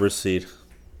the driver's seat.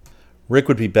 Rick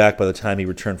would be back by the time he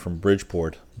returned from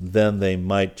Bridgeport. Then they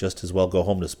might just as well go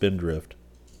home to Spindrift.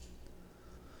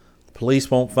 The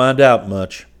police won't find out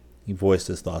much. He voiced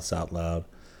his thoughts out loud.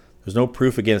 There's no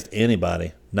proof against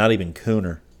anybody, not even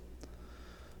Cooner.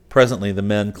 Presently, the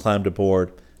men climbed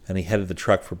aboard, and he headed the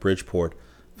truck for Bridgeport,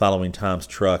 following Tom's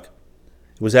truck.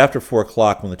 It was after 4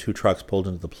 o'clock when the 2 trucks pulled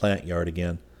into the plant yard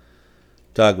again.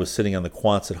 Doug was sitting on the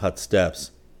Quonset hut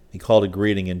steps. He called a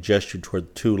greeting and gestured toward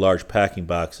the 2 large packing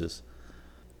boxes.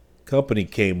 Company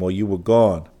came while you were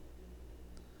gone.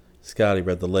 Scotty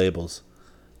read the labels.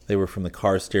 They were from the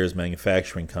Carstairs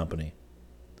Manufacturing Company.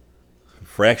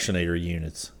 Fractionator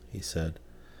units, he said.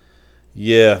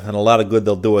 Yeah, and a lot of good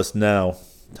they'll do us now,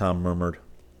 Tom murmured.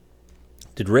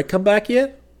 Did Rick come back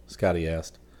yet? Scotty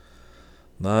asked.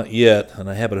 Not yet, and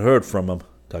I haven't heard from him,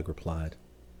 Doug replied.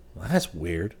 Well, that's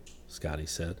weird, Scotty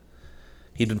said.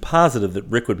 He'd been positive that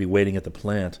Rick would be waiting at the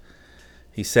plant.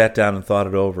 He sat down and thought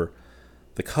it over.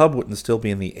 The Cub wouldn't still be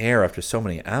in the air after so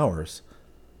many hours.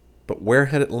 But where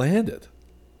had it landed?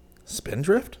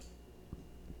 Spindrift?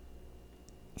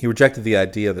 He rejected the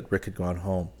idea that Rick had gone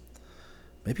home.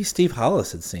 Maybe Steve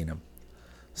Hollis had seen him.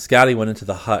 Scotty went into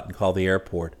the hut and called the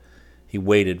airport. He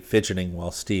waited, fidgeting,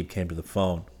 while Steve came to the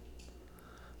phone.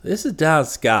 This is Don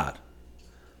Scott.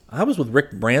 I was with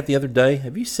Rick Brandt the other day.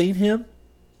 Have you seen him?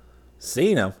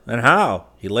 Seen him? And how?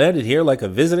 He landed here like a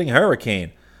visiting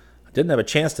hurricane. I didn't have a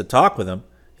chance to talk with him.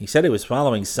 He said he was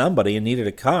following somebody and needed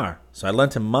a car, so I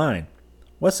lent him mine.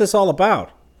 What's this all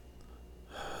about?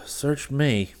 Search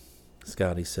me,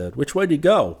 Scotty said. Which way did he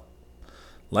go?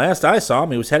 Last I saw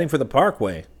him, he was heading for the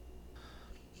Parkway.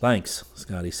 Thanks,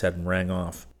 Scotty said and rang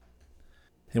off.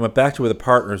 He went back to where the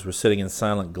partners were sitting in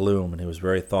silent gloom, and he was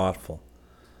very thoughtful.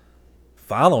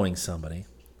 Following somebody?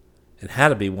 It had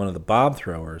to be one of the bomb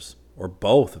throwers, or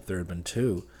both if there had been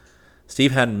 2.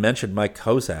 Steve hadn't mentioned Mike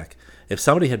Kozak. If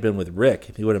somebody had been with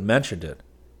Rick, he would have mentioned it.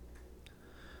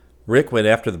 Rick went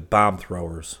after the bomb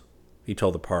throwers, he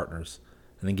told the partners,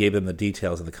 and then gave them the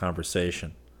details of the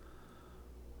conversation.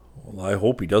 Well, I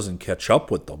hope he doesn't catch up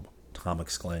with them, Tom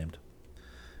exclaimed.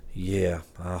 Yeah,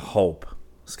 I hope,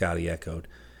 Scotty echoed.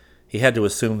 He had to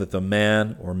assume that the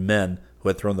man or men who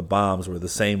had thrown the bombs were the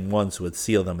same ones who had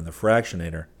sealed them in the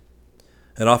fractionator.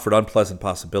 It offered unpleasant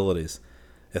possibilities.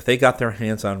 If they got their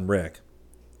hands on Rick,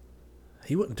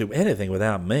 he wouldn't do anything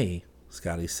without me,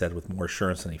 Scotty said with more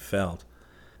assurance than he felt.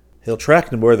 He'll track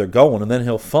them where they're going, and then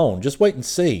he'll phone. Just wait and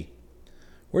see.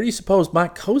 Where do you suppose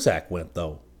Mike Kozak went,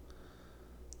 though?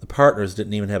 The partners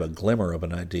didn't even have a glimmer of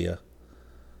an idea.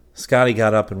 Scotty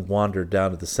got up and wandered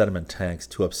down to the sediment tanks,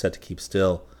 too upset to keep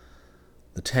still.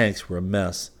 The tanks were a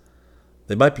mess.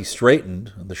 They might be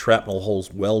straightened and the shrapnel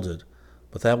holes welded,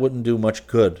 but that wouldn't do much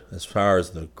good as far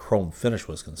as the chrome finish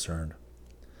was concerned.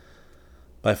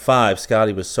 By 5,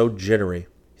 Scotty was so jittery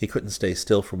he couldn't stay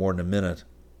still for more than a minute.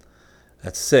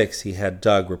 At 6, he had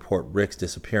Doug report Rick's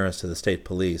disappearance to the state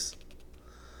police.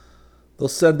 "They'll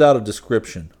send out a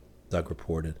description," Doug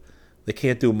reported. "They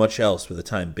can't do much else for the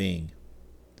time being."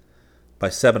 By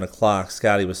 7 o'clock,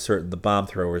 Scotty was certain the bomb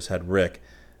throwers had Rick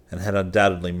and had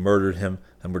undoubtedly murdered him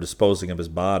and were disposing of his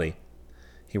body.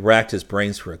 He racked his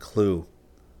brains for a clue.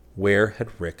 Where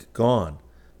had Rick gone?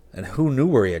 And who knew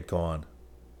where he had gone?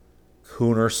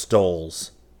 Cooner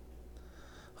Stoles.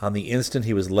 On the instant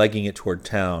he was legging it toward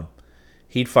town.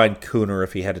 He'd find Cooner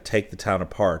if he had to take the town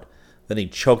apart. Then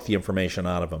he'd choke the information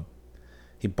out of him.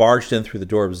 He barged in through the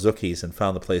door of Zookie's and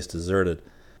found the place deserted.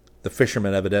 The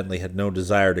fishermen evidently had no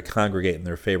desire to congregate in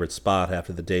their favorite spot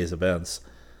after the day's events.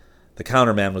 The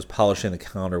counterman was polishing the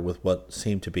counter with what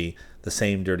seemed to be the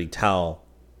same dirty towel,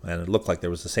 and it looked like there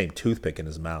was the same toothpick in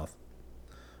his mouth.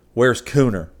 "Where's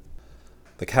Cooner?"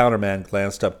 The counterman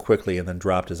glanced up quickly and then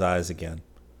dropped his eyes again.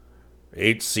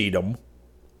 "Ain't seen him."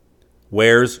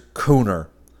 "Where's Cooner?"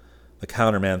 The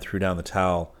counterman threw down the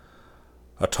towel.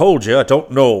 "I told you, I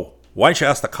don't know. Why'd you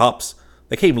ask the cops?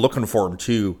 They came looking for him,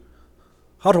 too."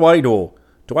 "How do I know?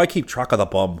 Do I keep track of the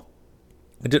bum?"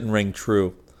 It didn't ring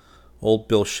true. Old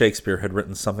Bill Shakespeare had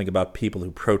written something about people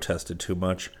who protested too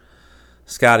much.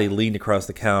 Scotty leaned across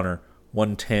the counter.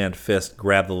 One tanned fist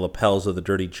grabbed the lapels of the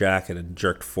dirty jacket and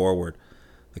jerked forward.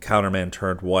 The counterman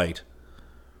turned white.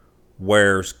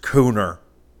 "Where's Cooner?"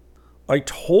 "I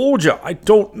told you, I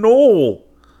don't know."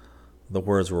 The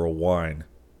words were a whine.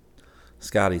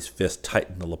 Scotty's fist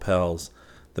tightened the lapels.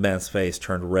 The man's face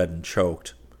turned red and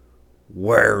choked.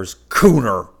 "Where's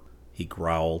Cooner?" he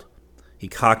growled. He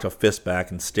cocked a fist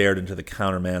back and stared into the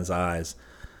counterman's eyes.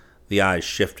 The eyes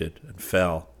shifted and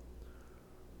fell.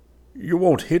 "You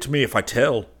won't hit me if I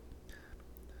tell."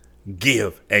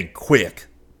 "Give, and quick."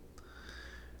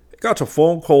 "I got a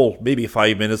phone call maybe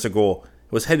 5 minutes ago.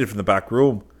 It was headed from the back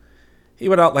room. He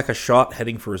went out like a shot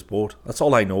heading for his boat. That's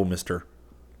all I know, mister."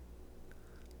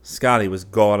 Scotty was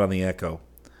gone on the echo.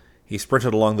 He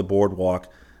sprinted along the boardwalk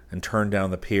and turned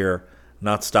down the pier,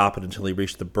 not stopping until he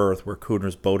reached the berth where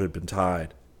Cooner's boat had been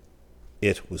tied.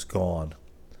 It was gone.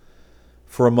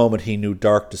 For a moment he knew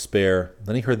dark despair.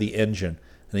 Then he heard the engine,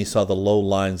 and he saw the low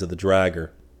lines of the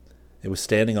dragger. It was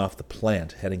standing off the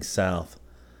plant, heading south.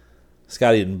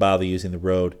 Scotty didn't bother using the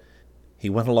road.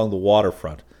 He went along the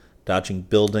waterfront, dodging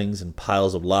buildings and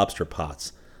piles of lobster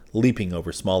pots, leaping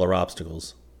over smaller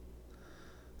obstacles.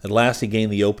 At last he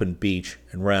gained the open beach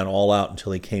and ran all out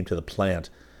until he came to the plant.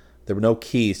 There were no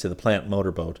keys to the plant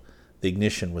motorboat. The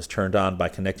ignition was turned on by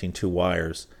connecting 2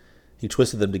 wires. He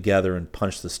twisted them together and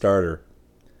punched the starter.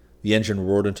 The engine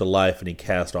roared into life and he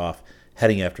cast off,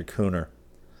 heading after Cooner.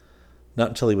 Not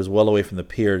until he was well away from the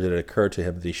pier did it occur to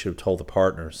him that he should have told the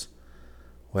partners.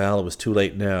 Well, it was too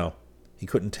late now. He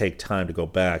couldn't take time to go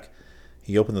back.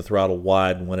 He opened the throttle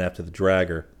wide and went after the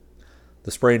dragger.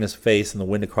 The spray in his face and the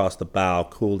wind across the bow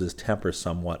cooled his temper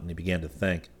somewhat, and he began to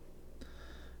think.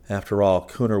 After all,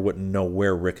 Cooner wouldn't know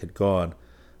where Rick had gone,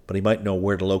 but he might know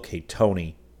where to locate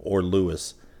Tony or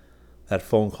Lewis. That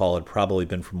phone call had probably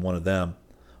been from one of them.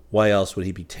 Why else would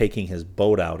he be taking his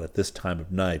boat out at this time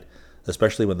of night,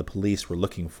 especially when the police were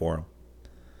looking for him?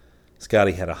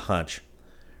 Scotty had a hunch.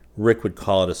 Rick would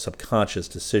call it a subconscious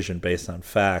decision based on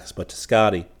facts, but to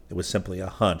Scotty, it was simply a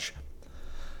hunch.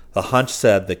 The hunch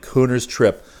said that Cooner's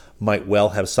trip might well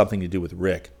have something to do with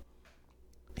Rick.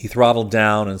 He throttled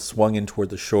down and swung in toward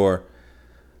the shore.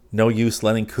 No use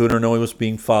letting Cooner know he was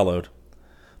being followed.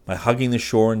 By hugging the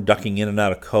shore and ducking in and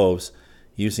out of coves,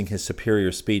 using his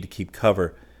superior speed to keep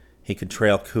cover, he could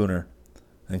trail Cooner,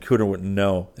 and Cooner wouldn't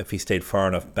know if he stayed far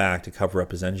enough back to cover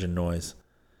up his engine noise.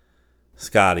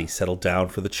 Scotty settled down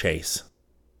for the chase.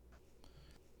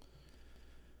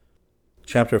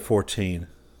 Chapter 14.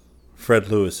 Fred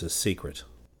Lewis's Secret.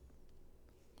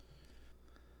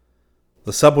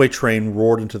 The subway train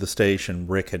roared into the station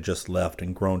Rick had just left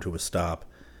and groaned to a stop.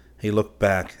 He looked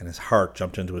back, and his heart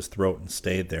jumped into his throat and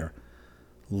stayed there.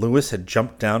 Lewis had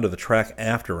jumped down to the track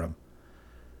after him.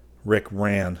 Rick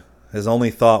ran. His only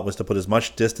thought was to put as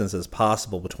much distance as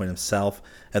possible between himself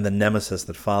and the nemesis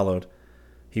that followed.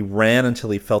 He ran until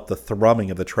he felt the thrumming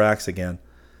of the tracks again.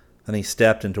 Then he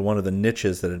stepped into one of the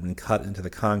niches that had been cut into the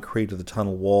concrete of the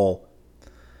tunnel wall.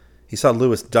 He saw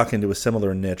Lewis duck into a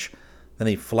similar niche. Then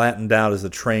he flattened out as the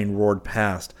train roared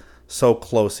past, so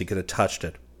close he could have touched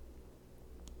it.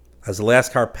 As the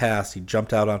last car passed, he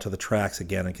jumped out onto the tracks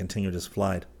again and continued his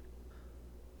flight.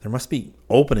 There must be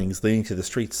openings leading to the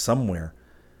street somewhere.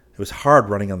 It was hard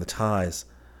running on the ties.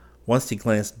 Once he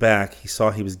glanced back, he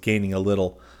saw he was gaining a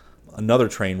little. Another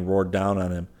train roared down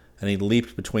on him, and he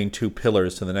leaped between 2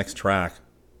 pillars to the next track.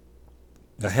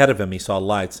 Ahead of him he saw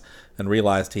lights and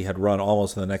realized he had run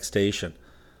almost to the next station.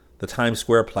 the Times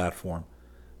Square platform.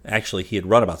 Actually, he had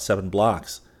run about 7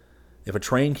 blocks. If a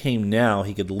train came now,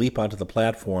 he could leap onto the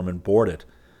platform and board it,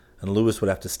 and Lewis would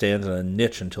have to stand in a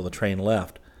niche until the train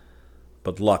left.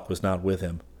 But luck was not with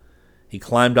him. He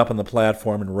climbed up on the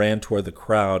platform and ran toward the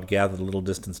crowd gathered a little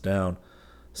distance down.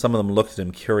 Some of them looked at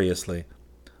him curiously,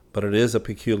 but it is a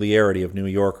peculiarity of New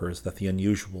Yorkers that the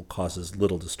unusual causes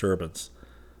little disturbance.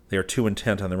 They are too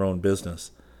intent on their own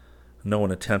business. No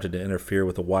one attempted to interfere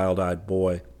with the wild-eyed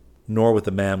boy, nor with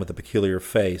the man with the peculiar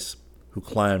face, who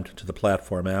climbed to the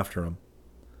platform after him.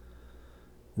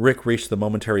 Rick reached the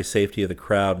momentary safety of the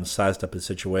crowd and sized up his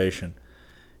situation.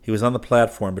 He was on the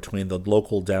platform between the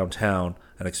local downtown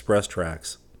and express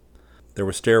tracks. There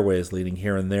were stairways leading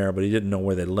here and there, but he didn't know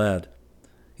where they led.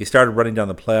 He started running down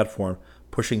the platform,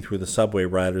 pushing through the subway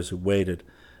riders who waited,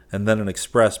 and then an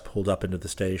express pulled up into the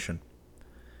station.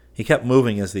 He kept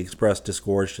moving as the express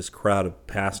disgorged his crowd of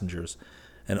passengers,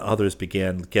 and others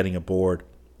began getting aboard.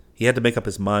 He had to make up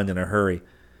his mind in a hurry.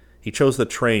 He chose the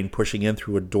train, pushing in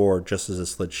through a door just as it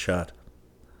slid shut.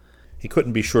 He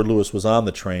couldn't be sure Lewis was on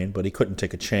the train, but he couldn't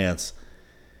take a chance.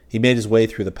 He made his way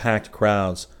through the packed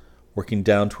crowds, working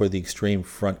down toward the extreme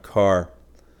front car.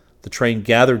 The train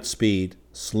gathered speed,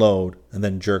 slowed, and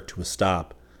then jerked to a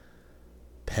stop.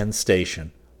 Penn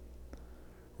Station.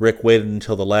 Rick waited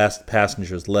until the last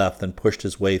passengers left, then pushed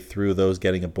his way through those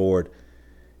getting aboard.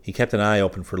 He kept an eye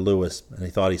open for Lewis, and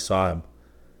he thought he saw him.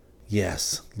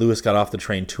 Yes, Lewis got off the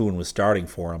train too and was starting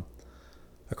for him.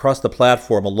 Across the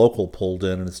platform, a local pulled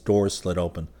in and its doors slid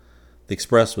open. The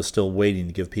express was still waiting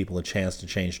to give people a chance to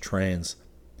change trains.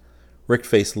 Rick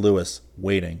faced Lewis,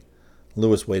 waiting.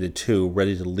 Lewis waited too,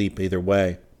 ready to leap either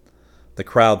way. The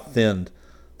crowd thinned.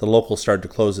 The local started to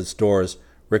close its doors.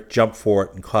 Rick jumped for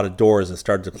it and caught a door as it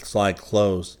started to slide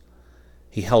closed.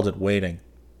 He held it waiting.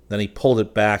 Then he pulled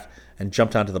it back and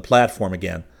jumped onto the platform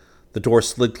again. The door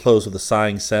slid closed with a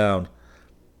sighing sound.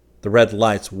 The red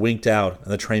lights winked out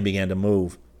and the train began to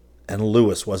move. And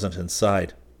Lewis wasn't in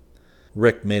sight.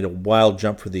 Rick made a wild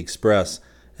jump for the express,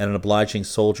 and an obliging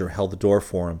soldier held the door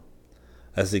for him.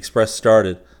 As the express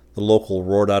started, the local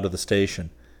roared out of the station.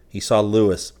 He saw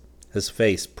Lewis, his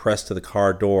face pressed to the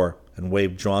car door, and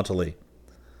waved jauntily.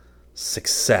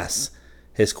 Success!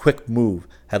 His quick move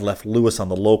had left Lewis on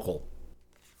the local.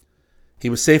 He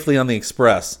was safely on the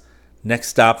express. Next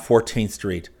stop, 14th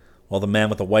Street, while the man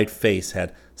with the white face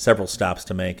had several stops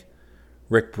to make.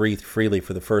 Rick breathed freely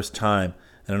for the first time,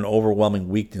 and an overwhelming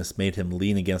weakness made him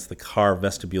lean against the car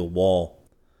vestibule wall.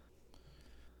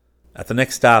 At the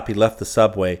next stop, he left the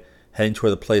subway, heading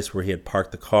toward the place where he had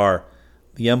parked the car.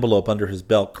 The envelope under his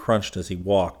belt crunched as he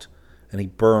walked, and he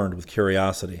burned with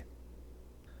curiosity.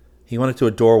 He went into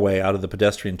a doorway out of the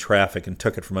pedestrian traffic and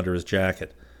took it from under his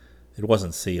jacket. It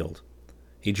wasn't sealed.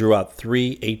 He drew out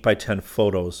 3 8x10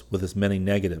 photos with as many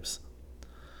negatives.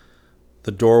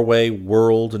 The doorway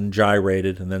whirled and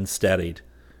gyrated and then steadied.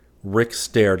 Rick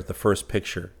stared at the first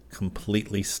picture,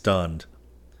 completely stunned.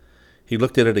 He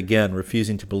looked at it again,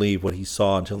 refusing to believe what he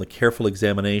saw until a careful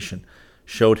examination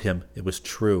showed him it was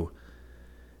true.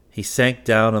 He sank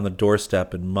down on the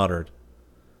doorstep and muttered,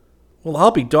 "Well, I'll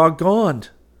be doggoned.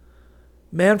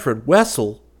 Manfred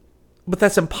Wessel? But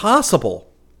that's impossible."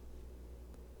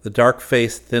 The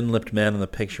dark-faced, thin-lipped man in the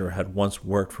picture had once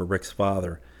worked for Rick's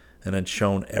father and had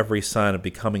shown every sign of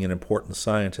becoming an important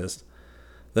scientist.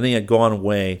 Then he had gone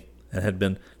away and had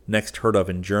been next heard of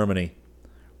in Germany.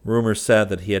 Rumors said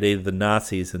that he had aided the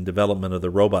Nazis in development of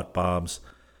the robot bombs,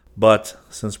 but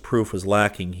since proof was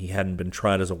lacking, he hadn't been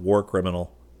tried as a war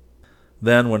criminal.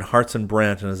 Then, when Hartson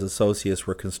Brandt and his associates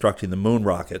were constructing the moon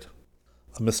rocket,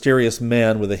 a mysterious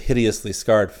man with a hideously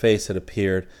scarred face had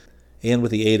appeared, and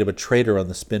with the aid of a traitor on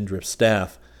the Spindrift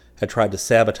staff, had tried to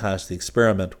sabotage the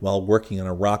experiment while working on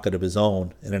a rocket of his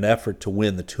own in an effort to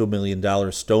win the $2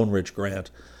 million Stone Ridge grant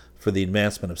for the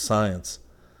advancement of science.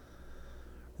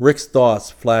 Rick's thoughts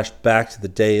flashed back to the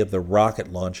day of the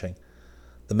rocket launching.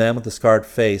 The man with the scarred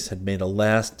face had made a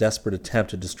last desperate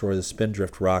attempt to destroy the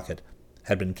Spindrift rocket,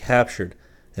 had been captured,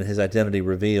 and his identity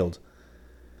revealed.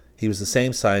 He was the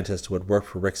same scientist who had worked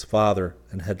for Rick's father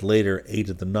and had later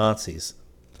aided the Nazis.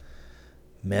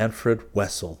 Manfred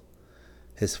Wessel.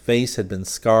 His face had been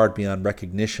scarred beyond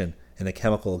recognition in a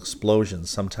chemical explosion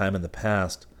sometime in the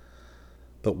past.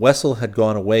 But Wessel had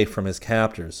gone away from his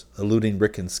captors, eluding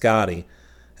Rick and Scotty,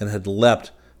 and had leapt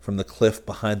from the cliff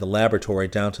behind the laboratory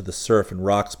down to the surf and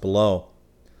rocks below.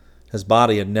 His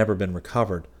body had never been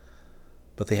recovered,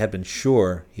 but they had been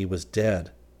sure he was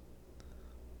dead.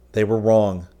 They were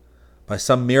wrong. By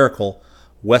some miracle,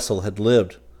 Wessel had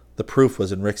lived. The proof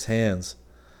was in Rick's hands.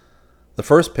 The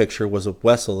first picture was of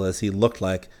Wessel as he looked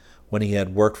like when he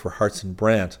had worked for Hartson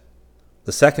Brandt.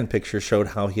 The second picture showed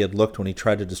how he had looked when he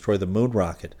tried to destroy the moon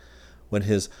rocket, when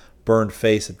his burned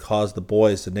face had caused the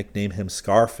boys to nickname him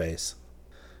Scarface.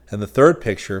 And the third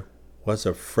picture was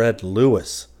of Fred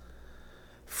Lewis.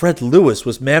 Fred Lewis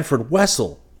was Manfred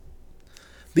Wessel.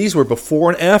 These were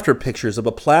before and after pictures of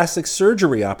a plastic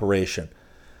surgery operation,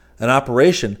 an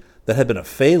operation that had been a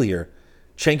failure,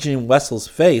 changing Wessel's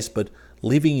face but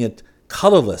leaving it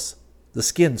colorless, the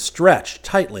skin stretched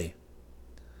tightly.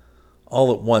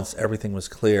 All at once everything was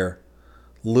clear.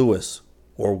 Lewis,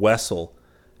 or Wessel,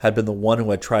 had been the one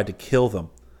who had tried to kill them,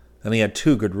 and he had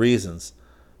two good reasons.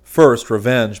 First,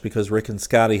 revenge, because Rick and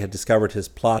Scotty had discovered his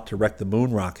plot to wreck the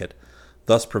moon rocket,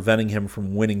 thus preventing him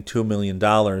from winning $2 million,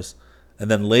 and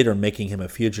then later making him a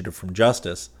fugitive from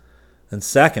justice. And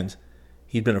second,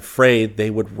 he'd been afraid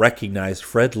they would recognize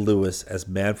Fred Lewis as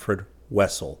Manfred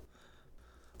Wessel.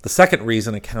 The second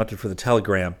reason accounted for the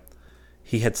telegram.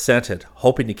 He had sent it,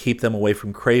 hoping to keep them away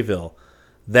from Crayville.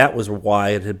 That was why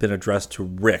it had been addressed to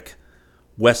Rick.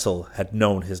 Wessel had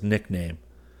known his nickname.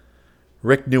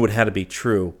 Rick knew it had to be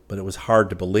true, but it was hard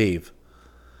to believe.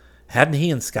 Hadn't he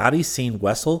and Scotty seen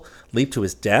Wessel leap to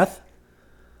his death?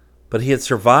 But he had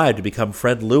survived to become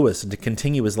Fred Lewis and to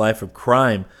continue his life of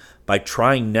crime by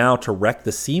trying now to wreck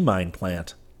the sea mine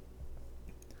plant.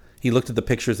 He looked at the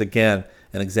pictures again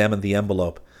and examined the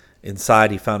envelope.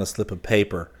 Inside he found a slip of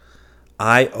paper.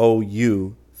 I owe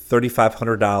you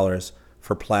 $3,500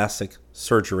 for plastic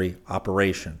surgery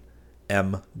operation.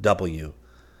 M.W.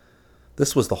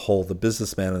 This was the hold the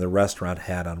businessman in the restaurant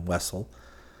had on Wessel.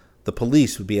 The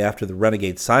police would be after the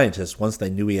renegade scientist once they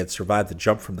knew he had survived the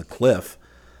jump from the cliff.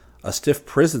 A stiff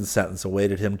prison sentence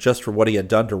awaited him just for what he had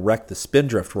done to wreck the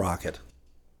Spindrift rocket.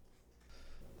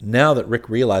 Now that Rick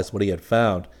realized what he had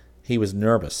found, he was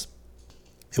nervous.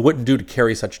 It wouldn't do to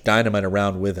carry such dynamite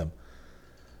around with him.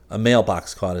 A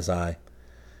mailbox caught his eye.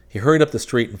 He hurried up the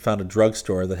street and found a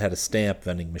drugstore that had a stamp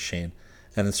vending machine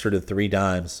and inserted 3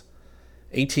 dimes.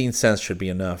 18 cents should be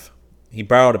enough. He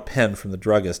borrowed a pen from the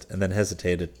druggist and then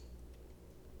hesitated.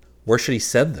 Where should he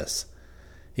send this?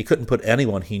 He couldn't put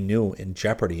anyone he knew in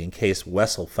jeopardy in case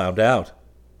Wessel found out.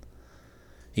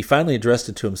 He finally addressed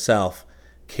it to himself,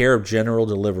 care of General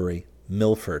Delivery,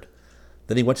 Milford.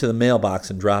 Then he went to the mailbox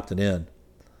and dropped it in.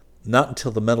 Not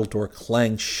until the metal door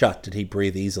clanged shut did he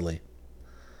breathe easily.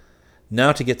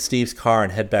 Now to get Steve's car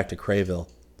and head back to Crayville.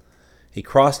 He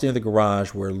crossed near the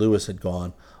garage where Lewis had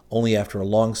gone, only after a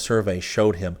long survey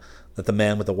showed him that the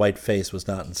man with the white face was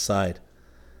not in sight.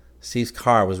 Steve's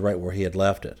car was right where he had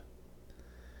left it.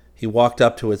 He walked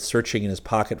up to it, searching in his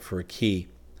pocket for a key,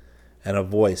 and a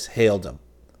voice hailed him.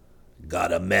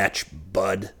 "Got a match,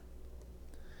 bud?"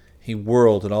 He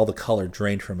whirled, and all the color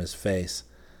drained from his face.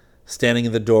 Standing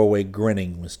in the doorway,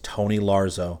 grinning, was Tony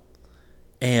Larzo.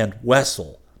 And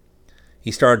Wessel.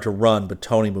 He started to run, but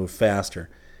Tony moved faster.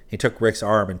 He took Rick's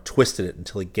arm and twisted it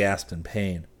until he gasped in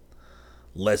pain.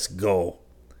 "Let's go.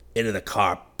 Into the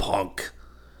car, punk."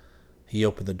 He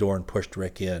opened the door and pushed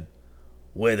Rick in.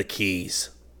 "Where are the keys?"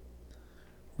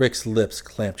 Rick's lips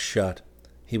clamped shut.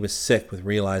 He was sick with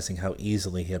realizing how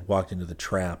easily he had walked into the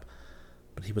trap.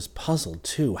 But he was puzzled,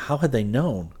 too. How had they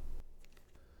known?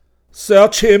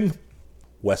 "Search him,"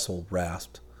 Wessel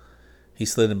rasped. He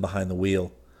slid in behind the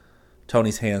wheel.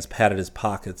 Tony's hands patted his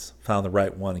pockets, found the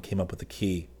right one, and came up with the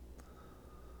key.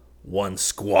 "One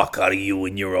squawk out of you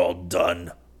and you're all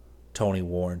done," Tony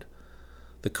warned.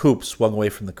 The coupe swung away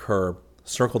from the curb,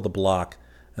 circled the block,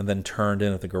 and then turned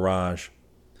in at the garage.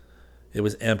 It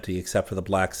was empty except for the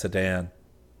black sedan.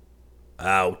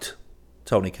 "Out,"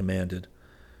 Tony commanded.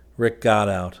 Rick got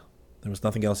out. There was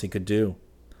nothing else he could do.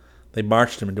 They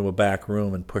marched him into a back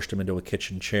room and pushed him into a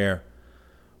kitchen chair.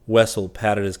 Wessel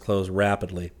patted his clothes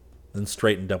rapidly, then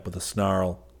straightened up with a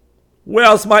snarl.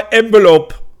 "Where's my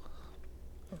envelope?"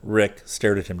 Rick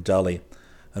stared at him dully.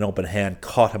 An open hand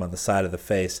caught him on the side of the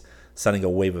face, sending a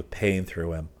wave of pain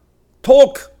through him.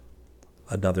 "Talk!"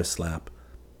 Another slap.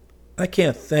 "I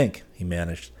can't think," he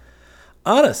managed.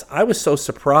 "Honest, I was so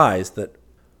surprised that—"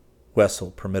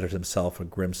 Wessel permitted himself a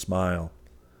grim smile.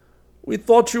 "We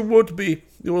thought you would be.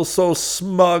 You were so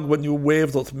smug when you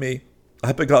waved at me.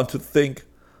 I began to think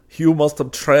you must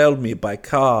have trailed me by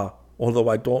car, although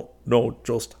I don't know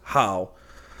just how.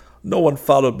 No one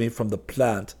followed me from the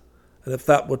plant, and if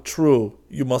that were true,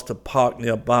 you must have parked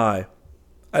nearby.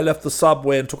 I left the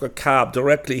subway and took a cab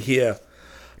directly here.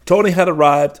 Tony had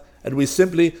arrived, and we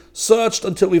simply searched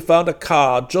until we found a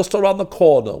car just around the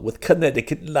corner with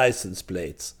Connecticut license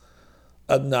plates.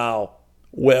 And now,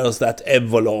 where's that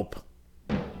envelope?"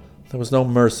 There was no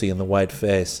mercy in the white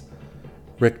face.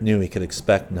 Rick knew he could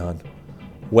expect none.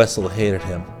 Wessel hated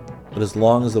him, but as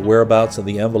long as the whereabouts of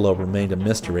the envelope remained a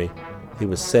mystery, he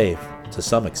was safe. to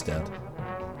some extent.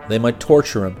 They might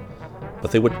torture him,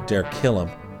 but they wouldn't dare kill him.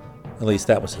 At least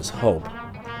that was his hope.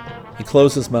 He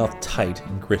closed his mouth tight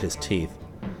and grit his teeth.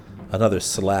 Another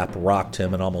slap rocked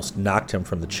him and almost knocked him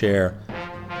from the chair.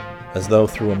 As though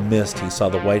through a mist he saw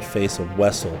the white face of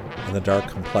Wessel and the dark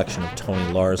complexion of Tony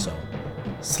Larzo.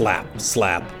 Slap,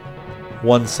 slap.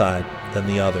 One side, then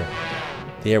the other.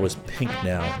 The air was pink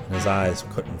now, and his eyes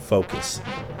couldn't focus.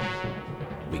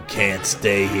 "We can't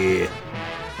stay here,"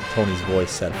 Tony's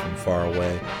voice said from far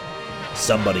away.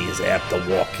 "Somebody is apt to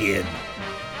walk in."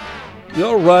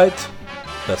 "You're right,"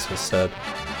 Wessel said.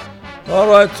 "All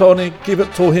right, Tony, give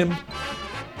it to him."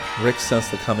 Rick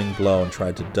sensed the coming blow and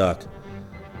tried to duck.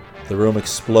 The room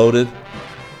exploded,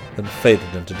 then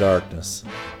faded into darkness.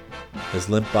 His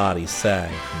limp body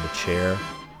sagged from the chair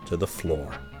to the floor.